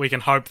 We can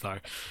hope though.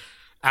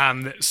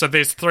 So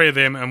there's 3 of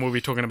them, and we'll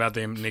be talking about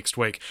them next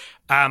week.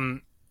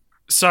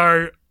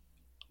 So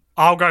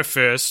I'll go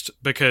first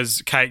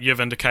because, Kate, you've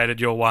indicated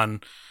your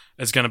one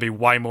is going to be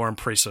way more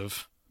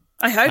impressive.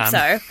 I hope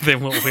so.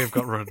 Than what we've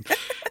got written.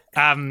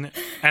 And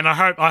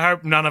I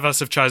hope none of us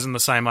have chosen the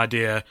same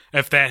idea.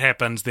 If that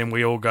happens, then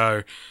we all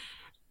go,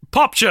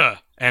 Popture!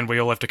 And we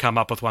all have to come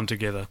up with one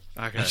together.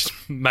 Okay. I just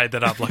made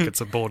that up like it's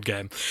a board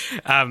game.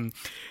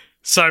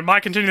 So my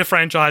Continue the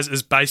Franchise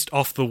is based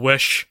off the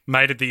wish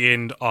made at the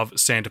end of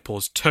Santa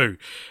Paws 2.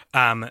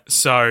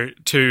 So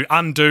to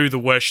undo the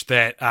wish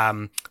that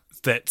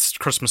that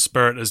Christmas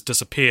spirit has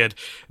disappeared,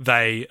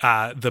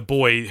 the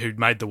boy who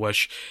made the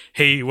wish,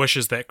 he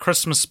wishes that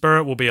Christmas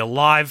spirit will be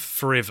alive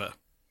forever.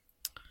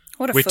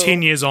 We're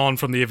 10 years on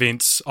from the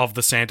events of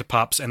the Santa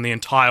Pups, and the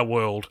entire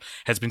world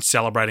has been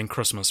celebrating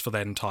Christmas for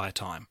that entire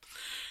time.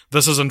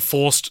 This is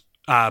enforced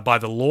by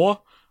the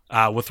law,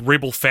 with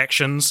rebel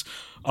factions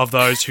of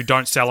those who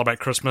don't celebrate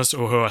Christmas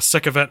or who are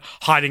sick of it,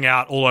 hiding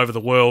out all over the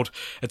world.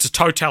 It's a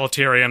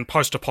totalitarian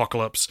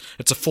post-apocalypse.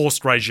 It's a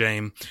forced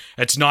regime.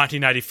 It's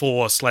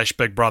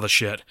 1984/Big Brother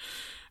shit.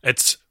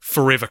 It's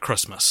forever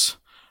Christmas.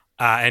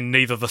 And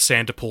neither the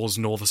Santa Paws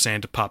nor the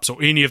Santa Pups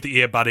or any of the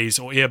Ear Buddies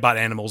or Earbud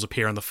animals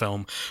appear in the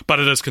film, but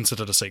it is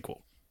considered a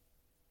sequel.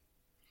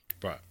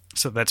 Right.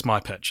 So that's my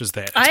pitch, is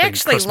that I been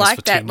actually Christmas like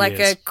for that, 10 like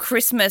years. a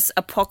Christmas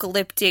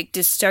apocalyptic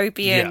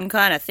dystopian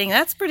kind of thing.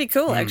 That's pretty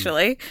cool,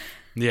 actually.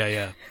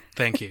 Yeah.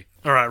 Thank you.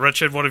 All right,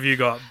 Richard, what have you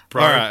got,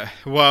 bro? All right.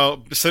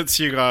 Well, since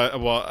you guys,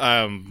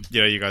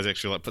 you guys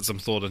actually put some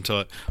thought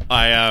into it.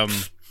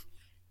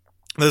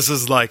 This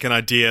is like an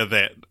idea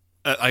that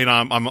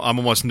I'm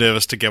almost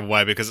nervous to give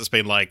away because it's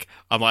been like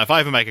I'm like, if I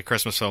ever make a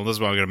Christmas film, this is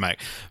what I'm going to make.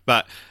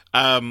 But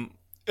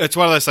it's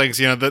one of those things,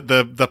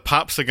 the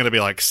pups are going to be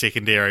like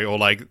secondary, or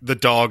like the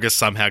dog is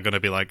somehow going to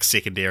be like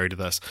secondary to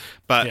this.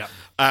 But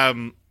I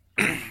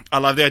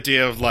love the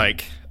idea of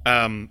like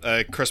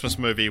a Christmas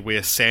movie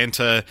where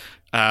Santa,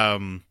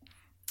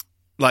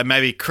 like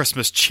maybe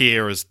Christmas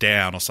cheer is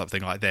down or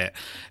something like that,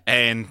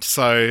 and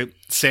so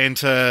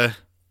Santa,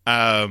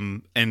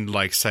 in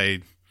like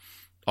say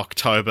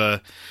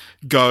October,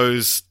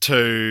 goes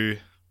to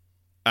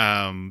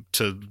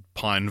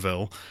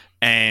Pineville,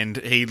 and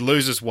he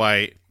loses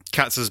weight,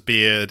 cuts his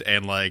beard,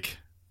 and like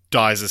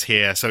dyes his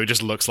hair, so he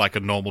just looks like a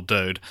normal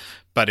dude.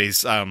 But he's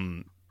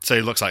so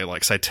he looks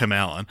like say Tim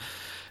Allen,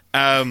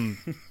 and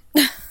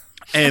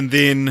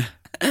then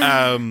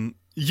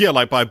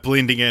like by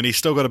blending in, he's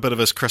still got a bit of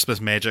his Christmas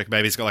magic.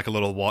 Maybe he's got like a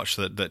little watch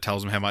that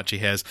tells him how much he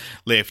has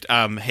left.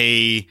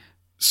 He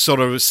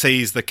sort of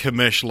sees the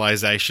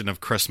commercialization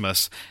of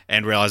Christmas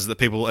and realizes that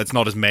it's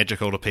not as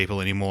magical to people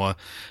anymore,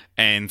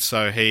 and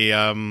so he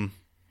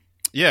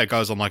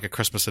goes on like a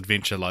Christmas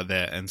adventure like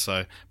that. And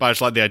so, but I just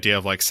like the idea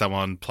of like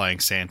someone playing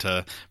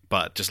Santa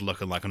but just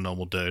looking like a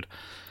normal dude.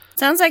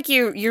 Sounds like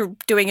you're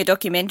doing a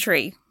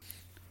documentary.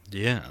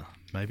 Yeah,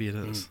 maybe it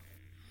is.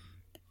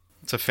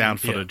 It's a found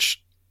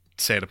footage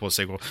Santa Paws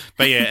sequel.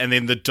 But yeah, and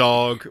then the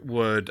dog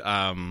would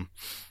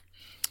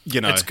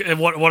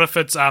what if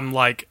it's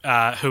like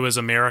Who is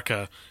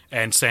America,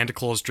 and Santa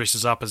Claus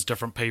dresses up as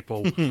different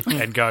people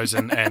and goes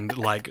and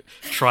like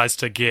tries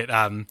to get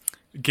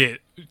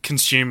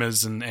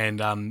consumers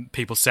and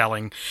people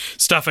selling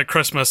stuff at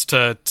Christmas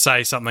to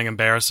say something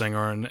embarrassing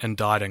or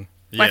indicting.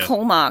 Like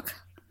Hallmark.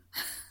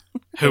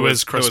 Who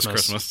is Christmas? Who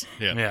is Christmas?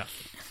 Yeah.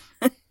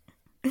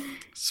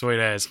 Sweet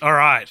as. All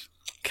right,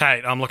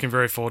 Kate, I'm looking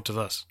very forward to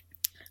this.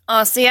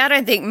 Oh, see, I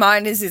don't think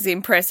mine is as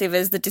impressive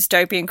as the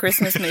dystopian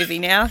Christmas movie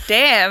now.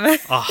 Damn.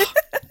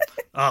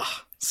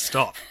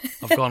 Stop.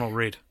 I've gone all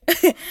red.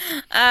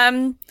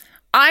 I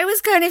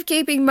was kind of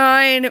keeping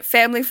mine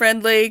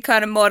family-friendly,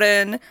 kind of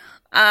modern.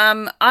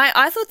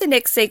 I thought the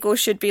next sequel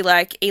should be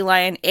like Eli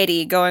and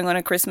Eddie going on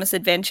a Christmas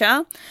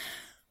adventure.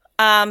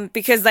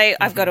 Because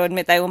I've got to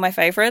admit, they were my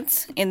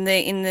favourites in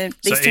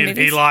these two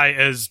movies.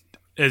 Eli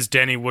is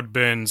Danny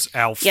Woodburn's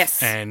Alf,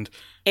 yes, and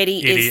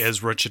Eddie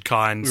is Richard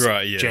Kind's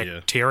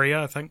Jack Terrier,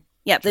 I think.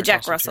 Yep, the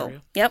Jack Russell.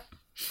 Terrier. Yep.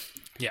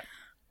 Yeah.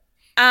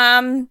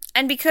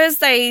 And because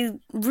they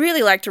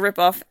really like to rip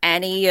off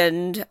Annie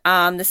and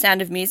The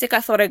Sound of Music,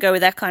 I thought I'd go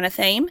with that kind of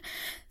theme.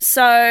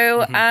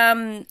 So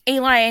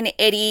Eli and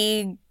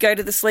Eddie go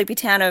to the sleepy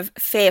town of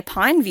Fair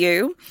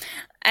Pineview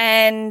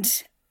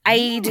and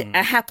aid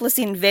a hapless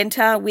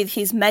inventor with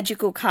his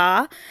magical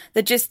car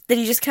that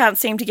he just can't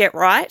seem to get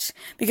right,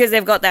 because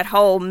they've got that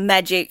whole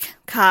magic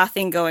car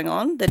thing going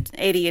on, that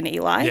Eddie and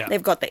Eli. Yeah.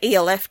 They've got the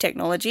ELF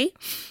technology.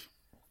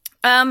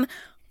 Not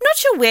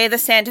sure where the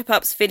Santa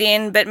Pups fit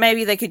in, but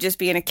maybe they could just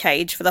be in a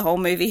cage for the whole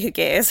movie. Who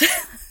cares?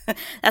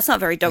 That's not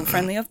very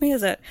dog-friendly of me,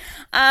 is it?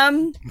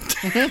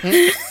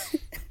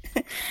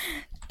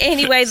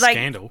 Anyway, like...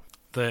 Scandal.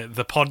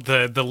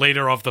 The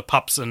leader of the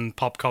Pups and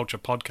Pop Culture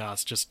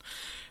podcast just...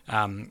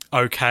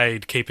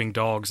 okayed keeping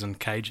dogs in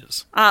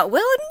cages.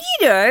 Well,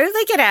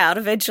 they get out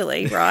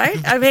eventually, right?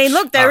 I mean,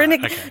 look, they're in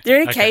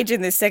a cage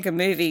in this second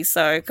movie,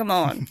 so come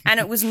on. And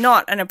it was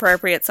not an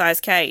appropriate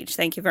size cage.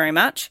 Thank you very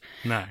much.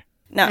 No,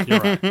 you're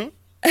right.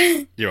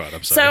 You're right.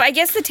 I'm sorry. So I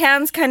guess the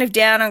town's kind of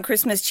down on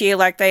Christmas cheer,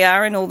 like they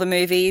are in all the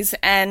movies,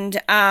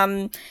 and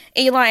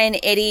Eli and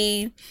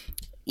Eddie,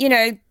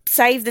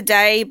 save the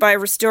day by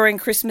restoring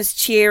Christmas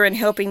cheer and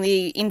helping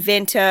the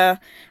inventor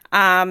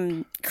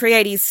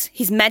create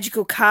his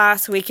magical car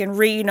so he can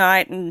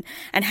reunite and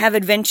have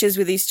adventures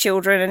with his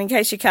children. And in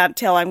case you can't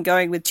tell, I'm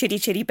going with Chitty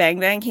Chitty Bang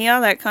Bang here,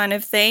 that kind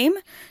of theme.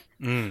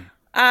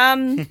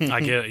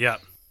 I get it, yeah.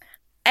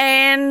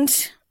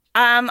 And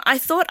I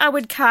thought I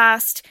would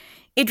cast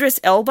Idris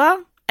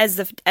Elba as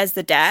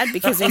the dad,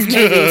 because his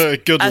movies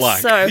Good are luck.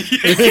 so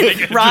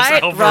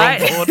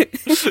right.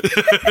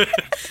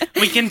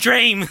 We can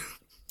dream.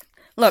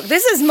 Look,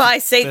 this is my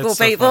sequel, That's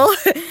so people.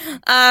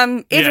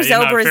 Idris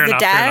Elba is fair the enough, fair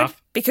dad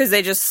enough. because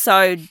they're just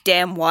so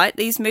damn white,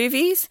 these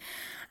movies.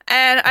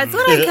 And I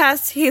thought I'd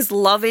cast his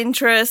love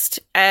interest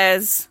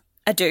as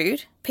a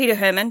dude, Peter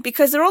Herman,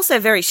 because they're also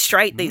very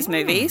straight, these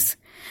movies.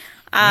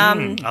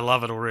 I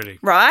love it already.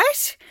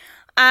 Right?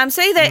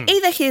 So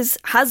either his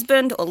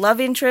husband or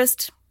love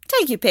interest,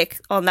 take your pick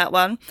on that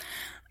one.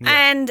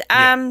 And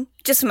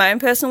just my own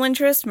personal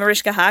interest,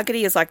 Mariska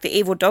Hargitay is like the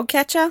evil dog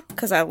catcher,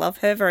 because I love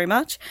her very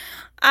much.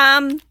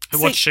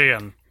 What's she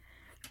in?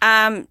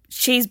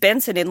 She's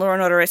Benson in Law &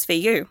 Order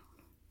SVU.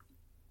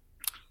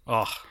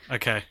 Oh,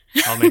 okay.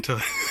 I'll need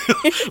to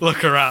look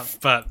her up,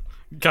 but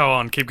go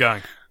on, keep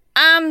going.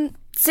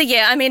 So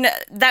yeah, I mean,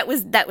 that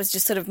was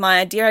just sort of my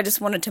idea. I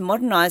just wanted to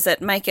modernise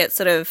it, make it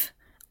sort of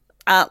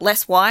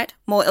less white,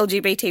 more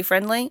LGBT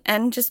friendly,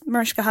 and just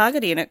Mariska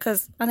Hargitay in it,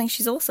 because I think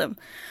she's awesome.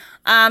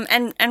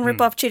 And rip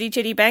off Chitty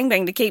Chitty Bang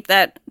Bang to keep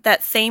that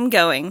theme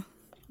going.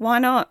 Why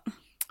not?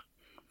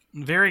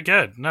 Very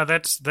good. No,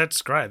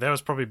 that's great. That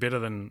was probably better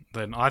than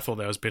I thought.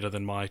 That was better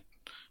than my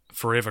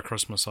Forever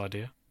Christmas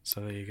idea. So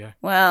there you go.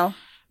 Well,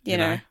 you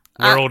know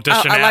we're all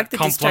dishing I out like the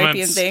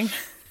compliments. dystopian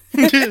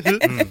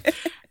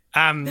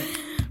thing.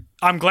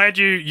 I'm glad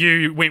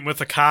you went with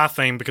the car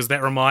theme, because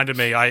that reminded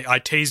me. I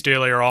teased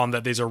earlier on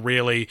that there's a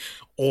really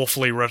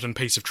awfully written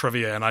piece of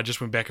trivia, and I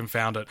just went back and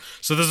found it.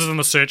 So this is in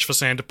the Search for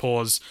Santa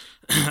Paws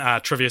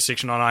trivia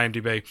section on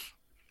IMDb.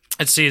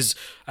 It says,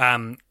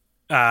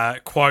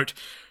 quote,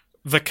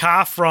 "The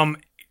car from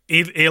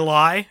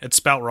Eli," it's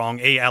spelt wrong,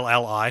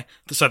 E-L-L-I.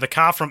 So the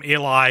car from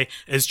Eli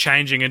is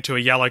changing into a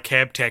yellow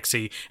cab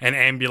taxi, an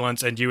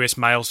ambulance, and US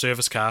mail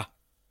service car.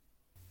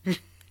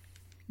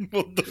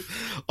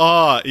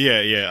 I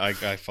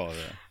follow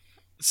that.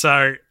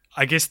 So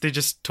I guess they're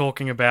just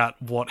talking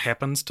about what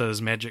happens to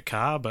his magic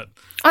car, but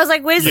I was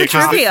like, "Where's the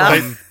 'cause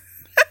trivia?"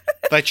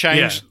 They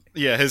changed,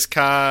 his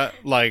car,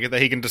 like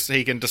that he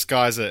can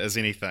disguise it as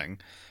anything,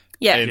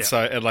 and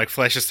so it like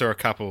flashes through a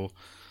couple.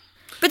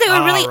 But they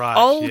were really right.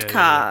 old Yeah.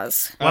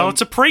 cars. well,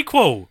 it's a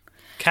prequel,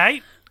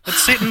 Kate.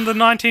 It's set in the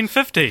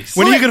 1950s.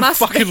 When Well, are it you going to must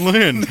fucking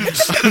learn?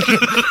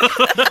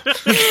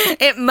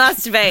 It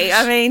must be.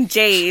 I mean,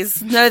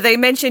 geez. No, they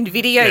mentioned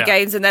video Yeah.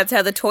 games, and that's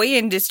how the toy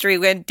industry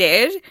went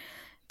dead.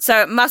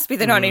 So it must be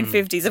the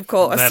 1950s, of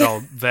course.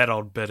 that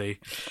old biddy.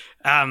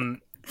 All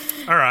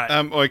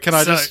right. Wait,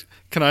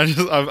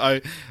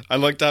 I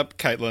looked up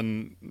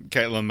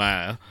Caitlin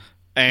Mayer,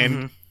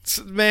 and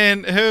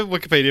man, her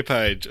Wikipedia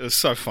page is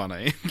so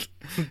funny.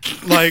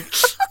 Like,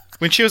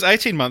 when she was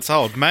 18 months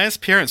old, Mayer's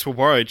parents were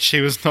worried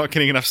she was not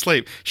getting enough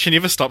sleep. She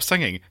never stopped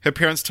singing. Her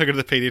parents took her to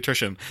the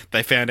pediatrician.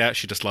 They found out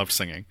she just loved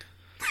singing.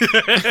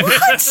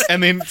 What?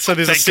 And then, so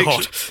there's Thank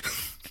a section.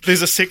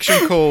 There's a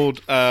section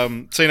called,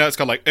 it's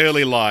got like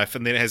early life,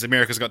 and then it has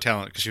America's Got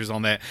Talent, because she was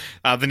on that.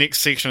 The next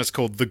section is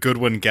called The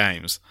Goodwin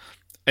Games.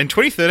 In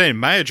 2013,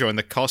 Mayer joined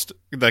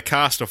the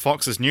cast of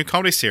Fox's new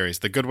comedy series,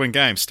 The Goodwin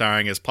Games,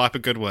 starring as Piper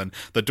Goodwin,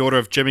 the daughter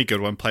of Jimmy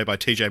Goodwin, played by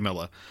T.J.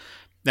 Miller.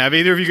 Now, have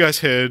either of you guys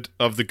heard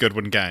of The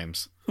Goodwin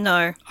Games?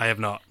 No. I have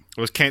not.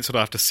 It was cancelled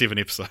after 7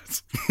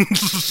 episodes.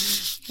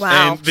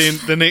 Wow. And then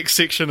the next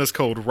section is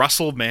called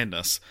Russell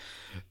Madness.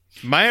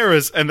 Mayer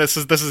is, and this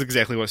is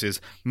exactly what it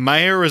says,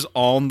 Mayer is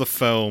on the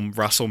film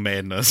Russell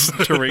Madness,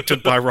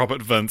 directed by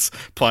Robert Vince,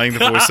 playing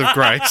the voice of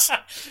Grace.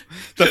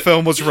 The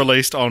film was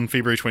released on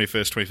February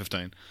 21st,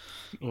 2015.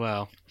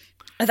 Wow.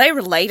 Are they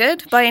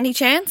related by any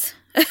chance?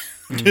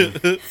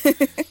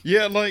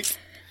 Yeah, like...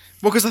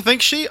 Well, because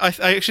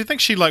I actually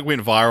think she like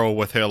went viral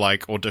with her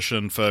like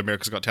audition for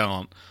America's Got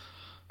Talent.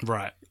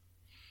 Right.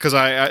 Because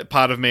I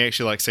part of me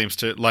actually like seems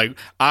to like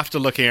after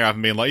looking her up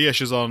and being like, yeah,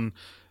 she's on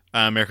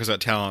America's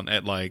Got Talent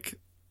at like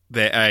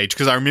their age.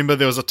 Because I remember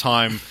there was a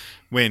time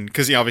when,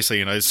 because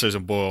obviously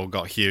Susan Boyle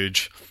got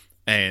huge,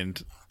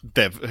 and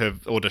her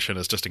audition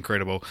is just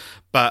incredible.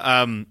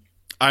 But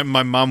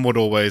my mum would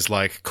always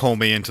like call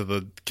me into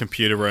the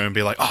computer room and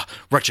be like, "Oh,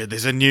 Richard,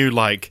 there's a new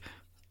like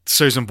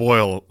Susan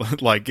Boyle,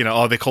 like,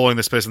 they're calling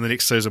this person the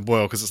next Susan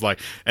Boyle because it's like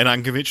an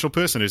unconventional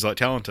person who's like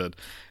talented."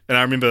 And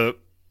I remember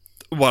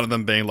one of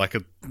them being like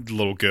a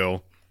little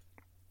girl,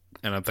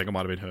 and I think it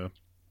might have been her.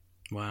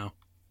 Wow.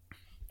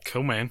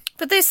 Cool, man.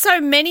 But there's so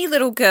many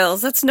little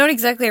girls. That's not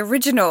exactly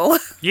original.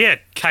 Yeah,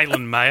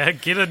 Caitlin Mayer,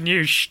 get a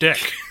new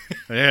shtick.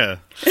 Yeah.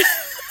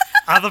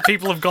 Other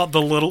people have got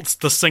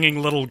the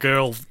singing little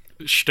girl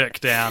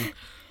shtick down.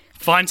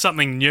 Find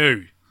something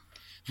new.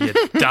 You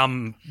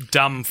dumb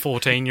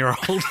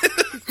 14-year-old.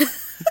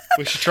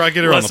 We should try to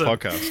get her on the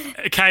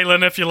podcast.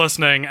 Caitlin, if you're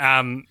listening,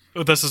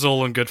 this is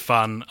all in good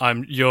fun.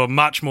 You're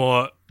much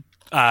more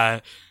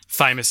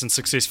famous and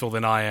successful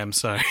than I am,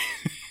 so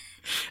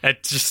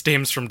it just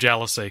stems from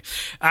jealousy.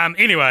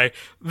 Anyway,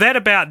 that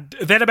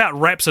about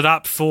wraps it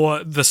up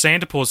for the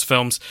Santa Paws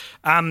films.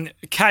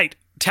 Kate,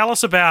 tell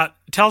us a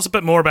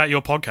bit more about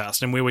your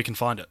podcast and where we can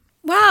find it.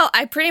 Well,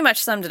 I pretty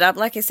much summed it up.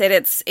 Like I said,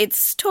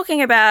 it's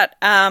talking about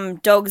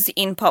dogs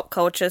in pop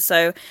culture.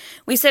 So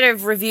we sort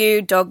of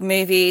review dog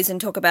movies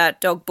and talk about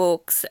dog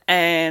books,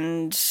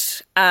 and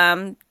just,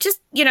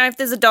 if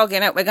there's a dog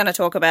in it, we're going to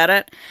talk about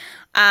it.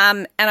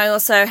 And I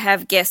also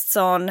have guests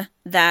on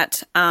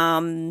that,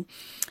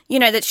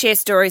 that share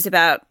stories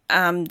about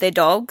their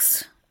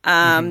dogs.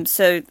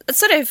 So it's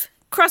sort of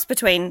cross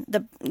between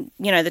the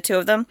two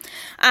of them.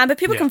 But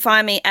people can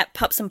find me at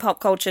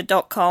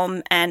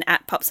pupsandpopculture.com and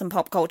at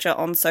pupsandpopculture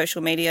on social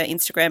media,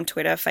 Instagram,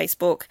 Twitter,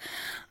 Facebook.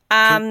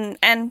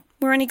 And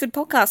where any good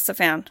podcasts are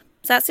found.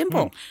 It's that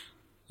simple.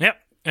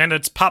 Yep. And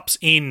it's Pups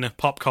in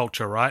Pop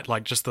Culture, right?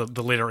 Like just the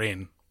letter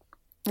N.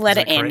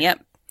 Letter N,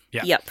 yep.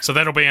 Yeah. Yep. So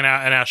that'll be in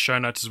our show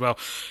notes as well.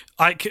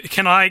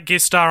 Can I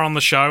guest star on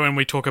the show and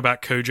we talk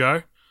about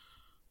Cujo?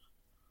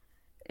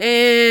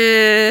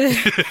 A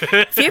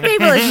few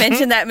people have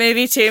mentioned that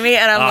movie to me,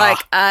 and I'm like,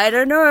 I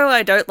don't know.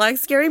 I don't like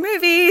scary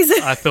movies.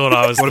 I thought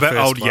I was. What about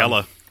Old one.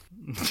 Yeller?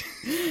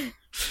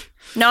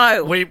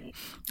 No. We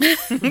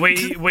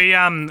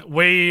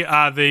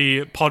are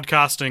the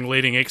podcasting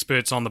leading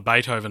experts on the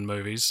Beethoven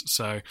movies.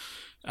 So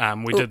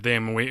we did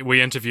them.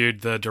 We interviewed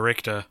the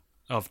director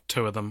of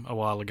 2 of them a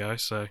while ago.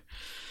 So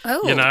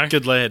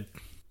Good lad.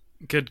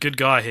 Good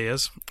guy he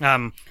is.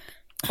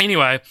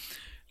 Anyway.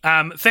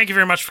 Thank you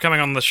very much for coming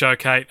on the show,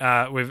 Kate.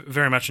 We've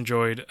very much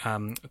enjoyed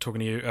talking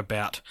to you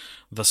about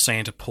the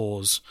Santa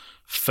Paws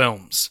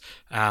films.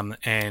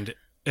 And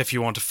if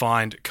you want to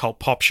find Cult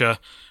Popture,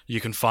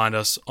 you can find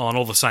us on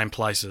all the same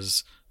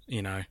places,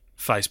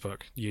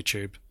 Facebook,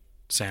 YouTube,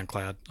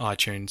 SoundCloud,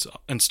 iTunes,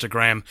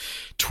 Instagram,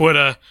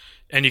 Twitter,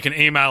 and you can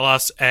email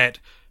us at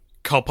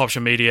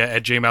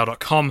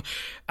cultpopturemedia@gmail.com.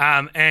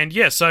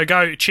 So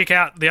go check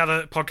out the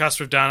other podcasts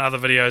we've done, other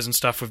videos and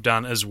stuff we've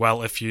done as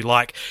well if you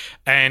like.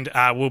 And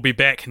we'll be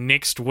back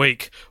next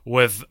week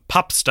with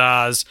Pup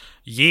Stars.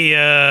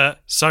 Yeah,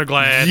 so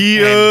glad.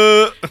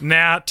 Yeah. And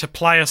now to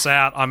play us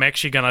out, I'm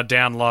actually going to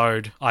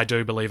download I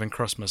Do Believe in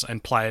Christmas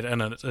and play it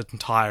in its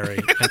entirety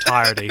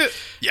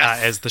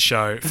as the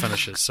show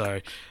finishes.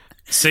 So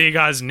see you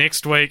guys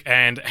next week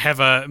and have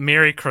a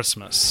Merry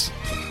Christmas.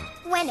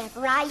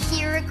 Whenever I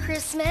hear a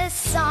Christmas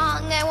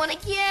song, I want to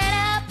get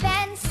up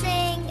and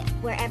sing.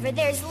 Wherever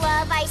there's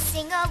love, I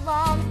sing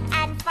along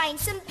and find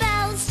some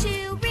bells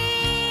to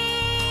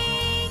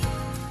ring.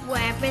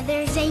 Wherever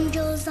there's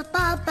angels up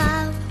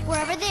above,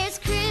 wherever there's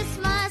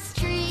Christmas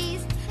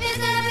trees, there's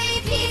gonna be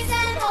peace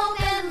and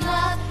hope and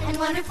love and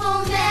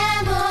wonderful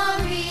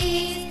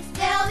memories.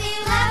 There'll be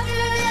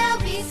laughter, there'll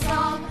be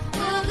song,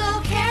 we'll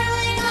go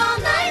caroling all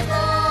night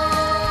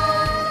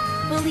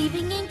long.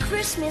 Believing in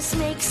Christmas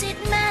makes it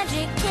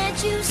magic,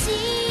 can't you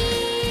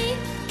see?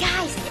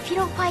 Guys, if you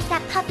don't quiet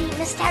that puppy,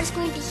 Miss Dad's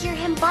going to hear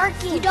him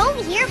barking. You don't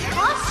hear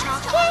Paws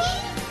talking?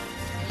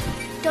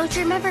 Don't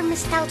you remember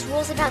Miss Stout's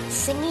rules about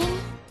singing?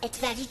 It's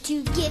better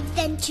to give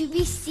than to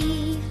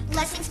receive.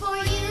 Blessings for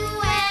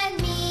you and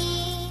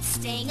me.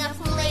 Staying up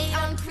late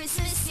on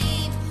Christmas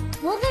Eve.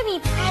 Will there be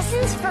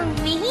presents for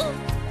me?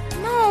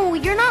 No,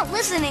 you're not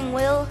listening,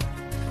 Will.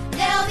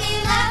 There'll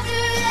be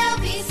laughter, there'll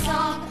be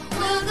song.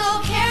 We'll go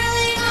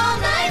caroling all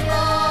night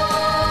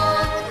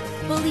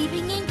long.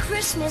 Believing in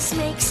Christmas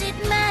makes it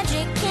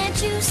magic,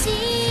 can't you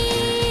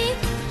see?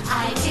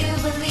 I do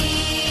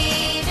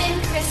believe in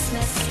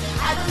Christmas.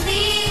 I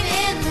believe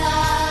in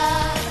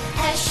love.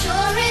 As sure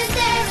as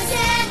there is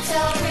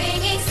Santa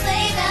ringing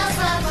sleigh bells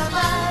up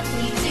above.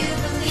 We do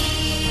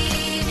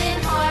believe in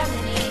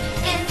harmony,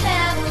 in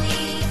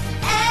family,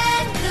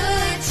 and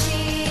good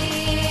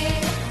cheer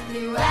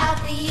throughout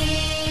the year.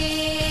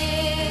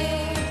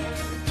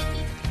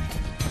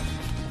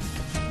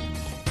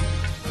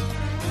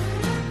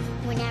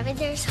 Whenever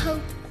there's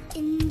hope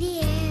in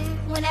the air,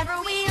 whenever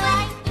we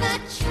light the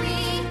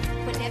tree,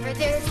 whenever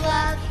there's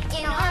love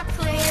in our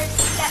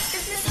prayers, that's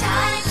Christmas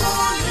time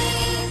for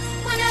me.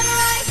 Whenever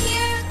I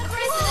hear a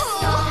Christmas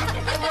song,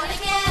 I want to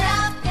get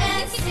up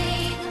and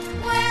sing.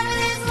 Wherever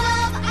there's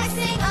love, I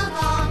sing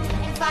along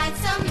and find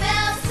some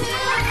bells to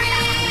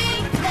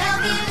ring.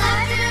 There'll be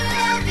laughter,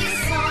 there'll be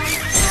song,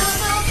 we'll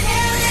go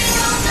caroling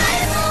all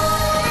night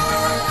long.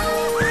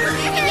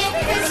 Believing in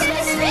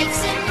Christmas makes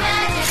it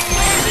magic,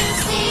 can't you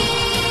see?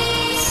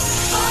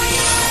 For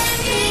you and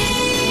me,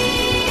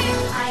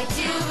 I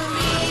do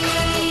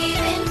believe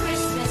in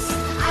Christmas.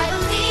 I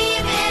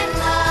believe in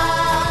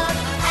love.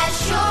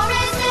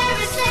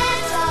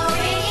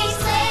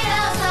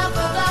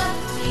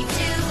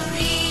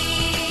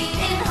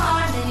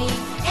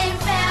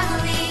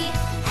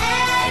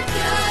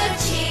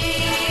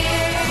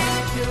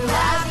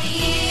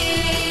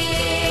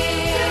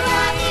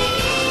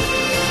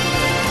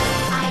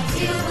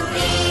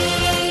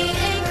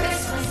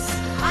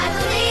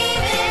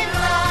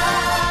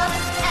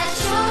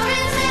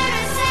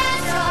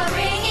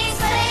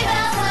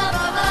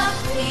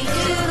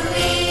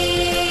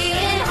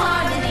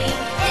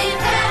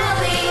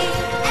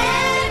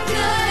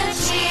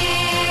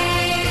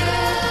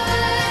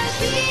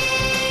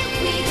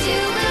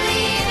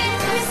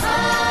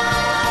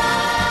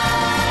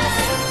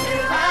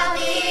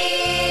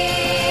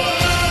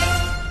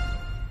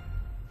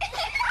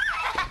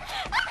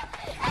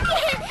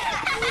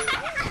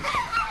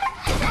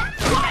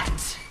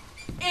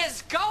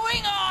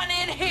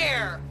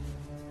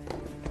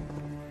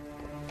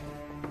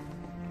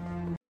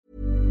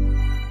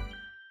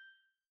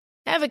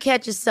 Ever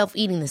catch yourself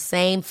eating the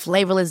same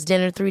flavorless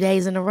dinner 3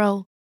 days in a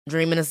row?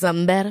 Dreaming of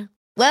something better?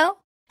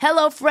 Well,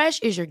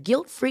 HelloFresh is your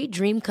guilt-free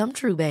dream come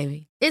true,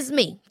 baby. It's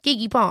me,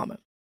 Keke Palmer.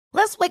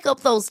 Let's wake up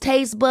those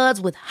taste buds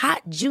with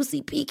hot,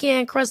 juicy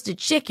pecan-crusted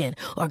chicken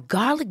or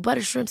garlic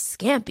butter shrimp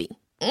scampi.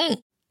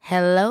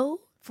 Hello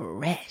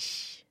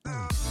Fresh.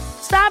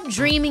 Stop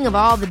dreaming of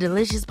all the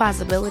delicious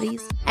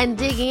possibilities and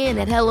dig in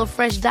at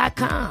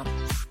HelloFresh.com.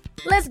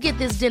 Let's get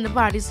this dinner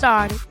party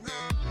started.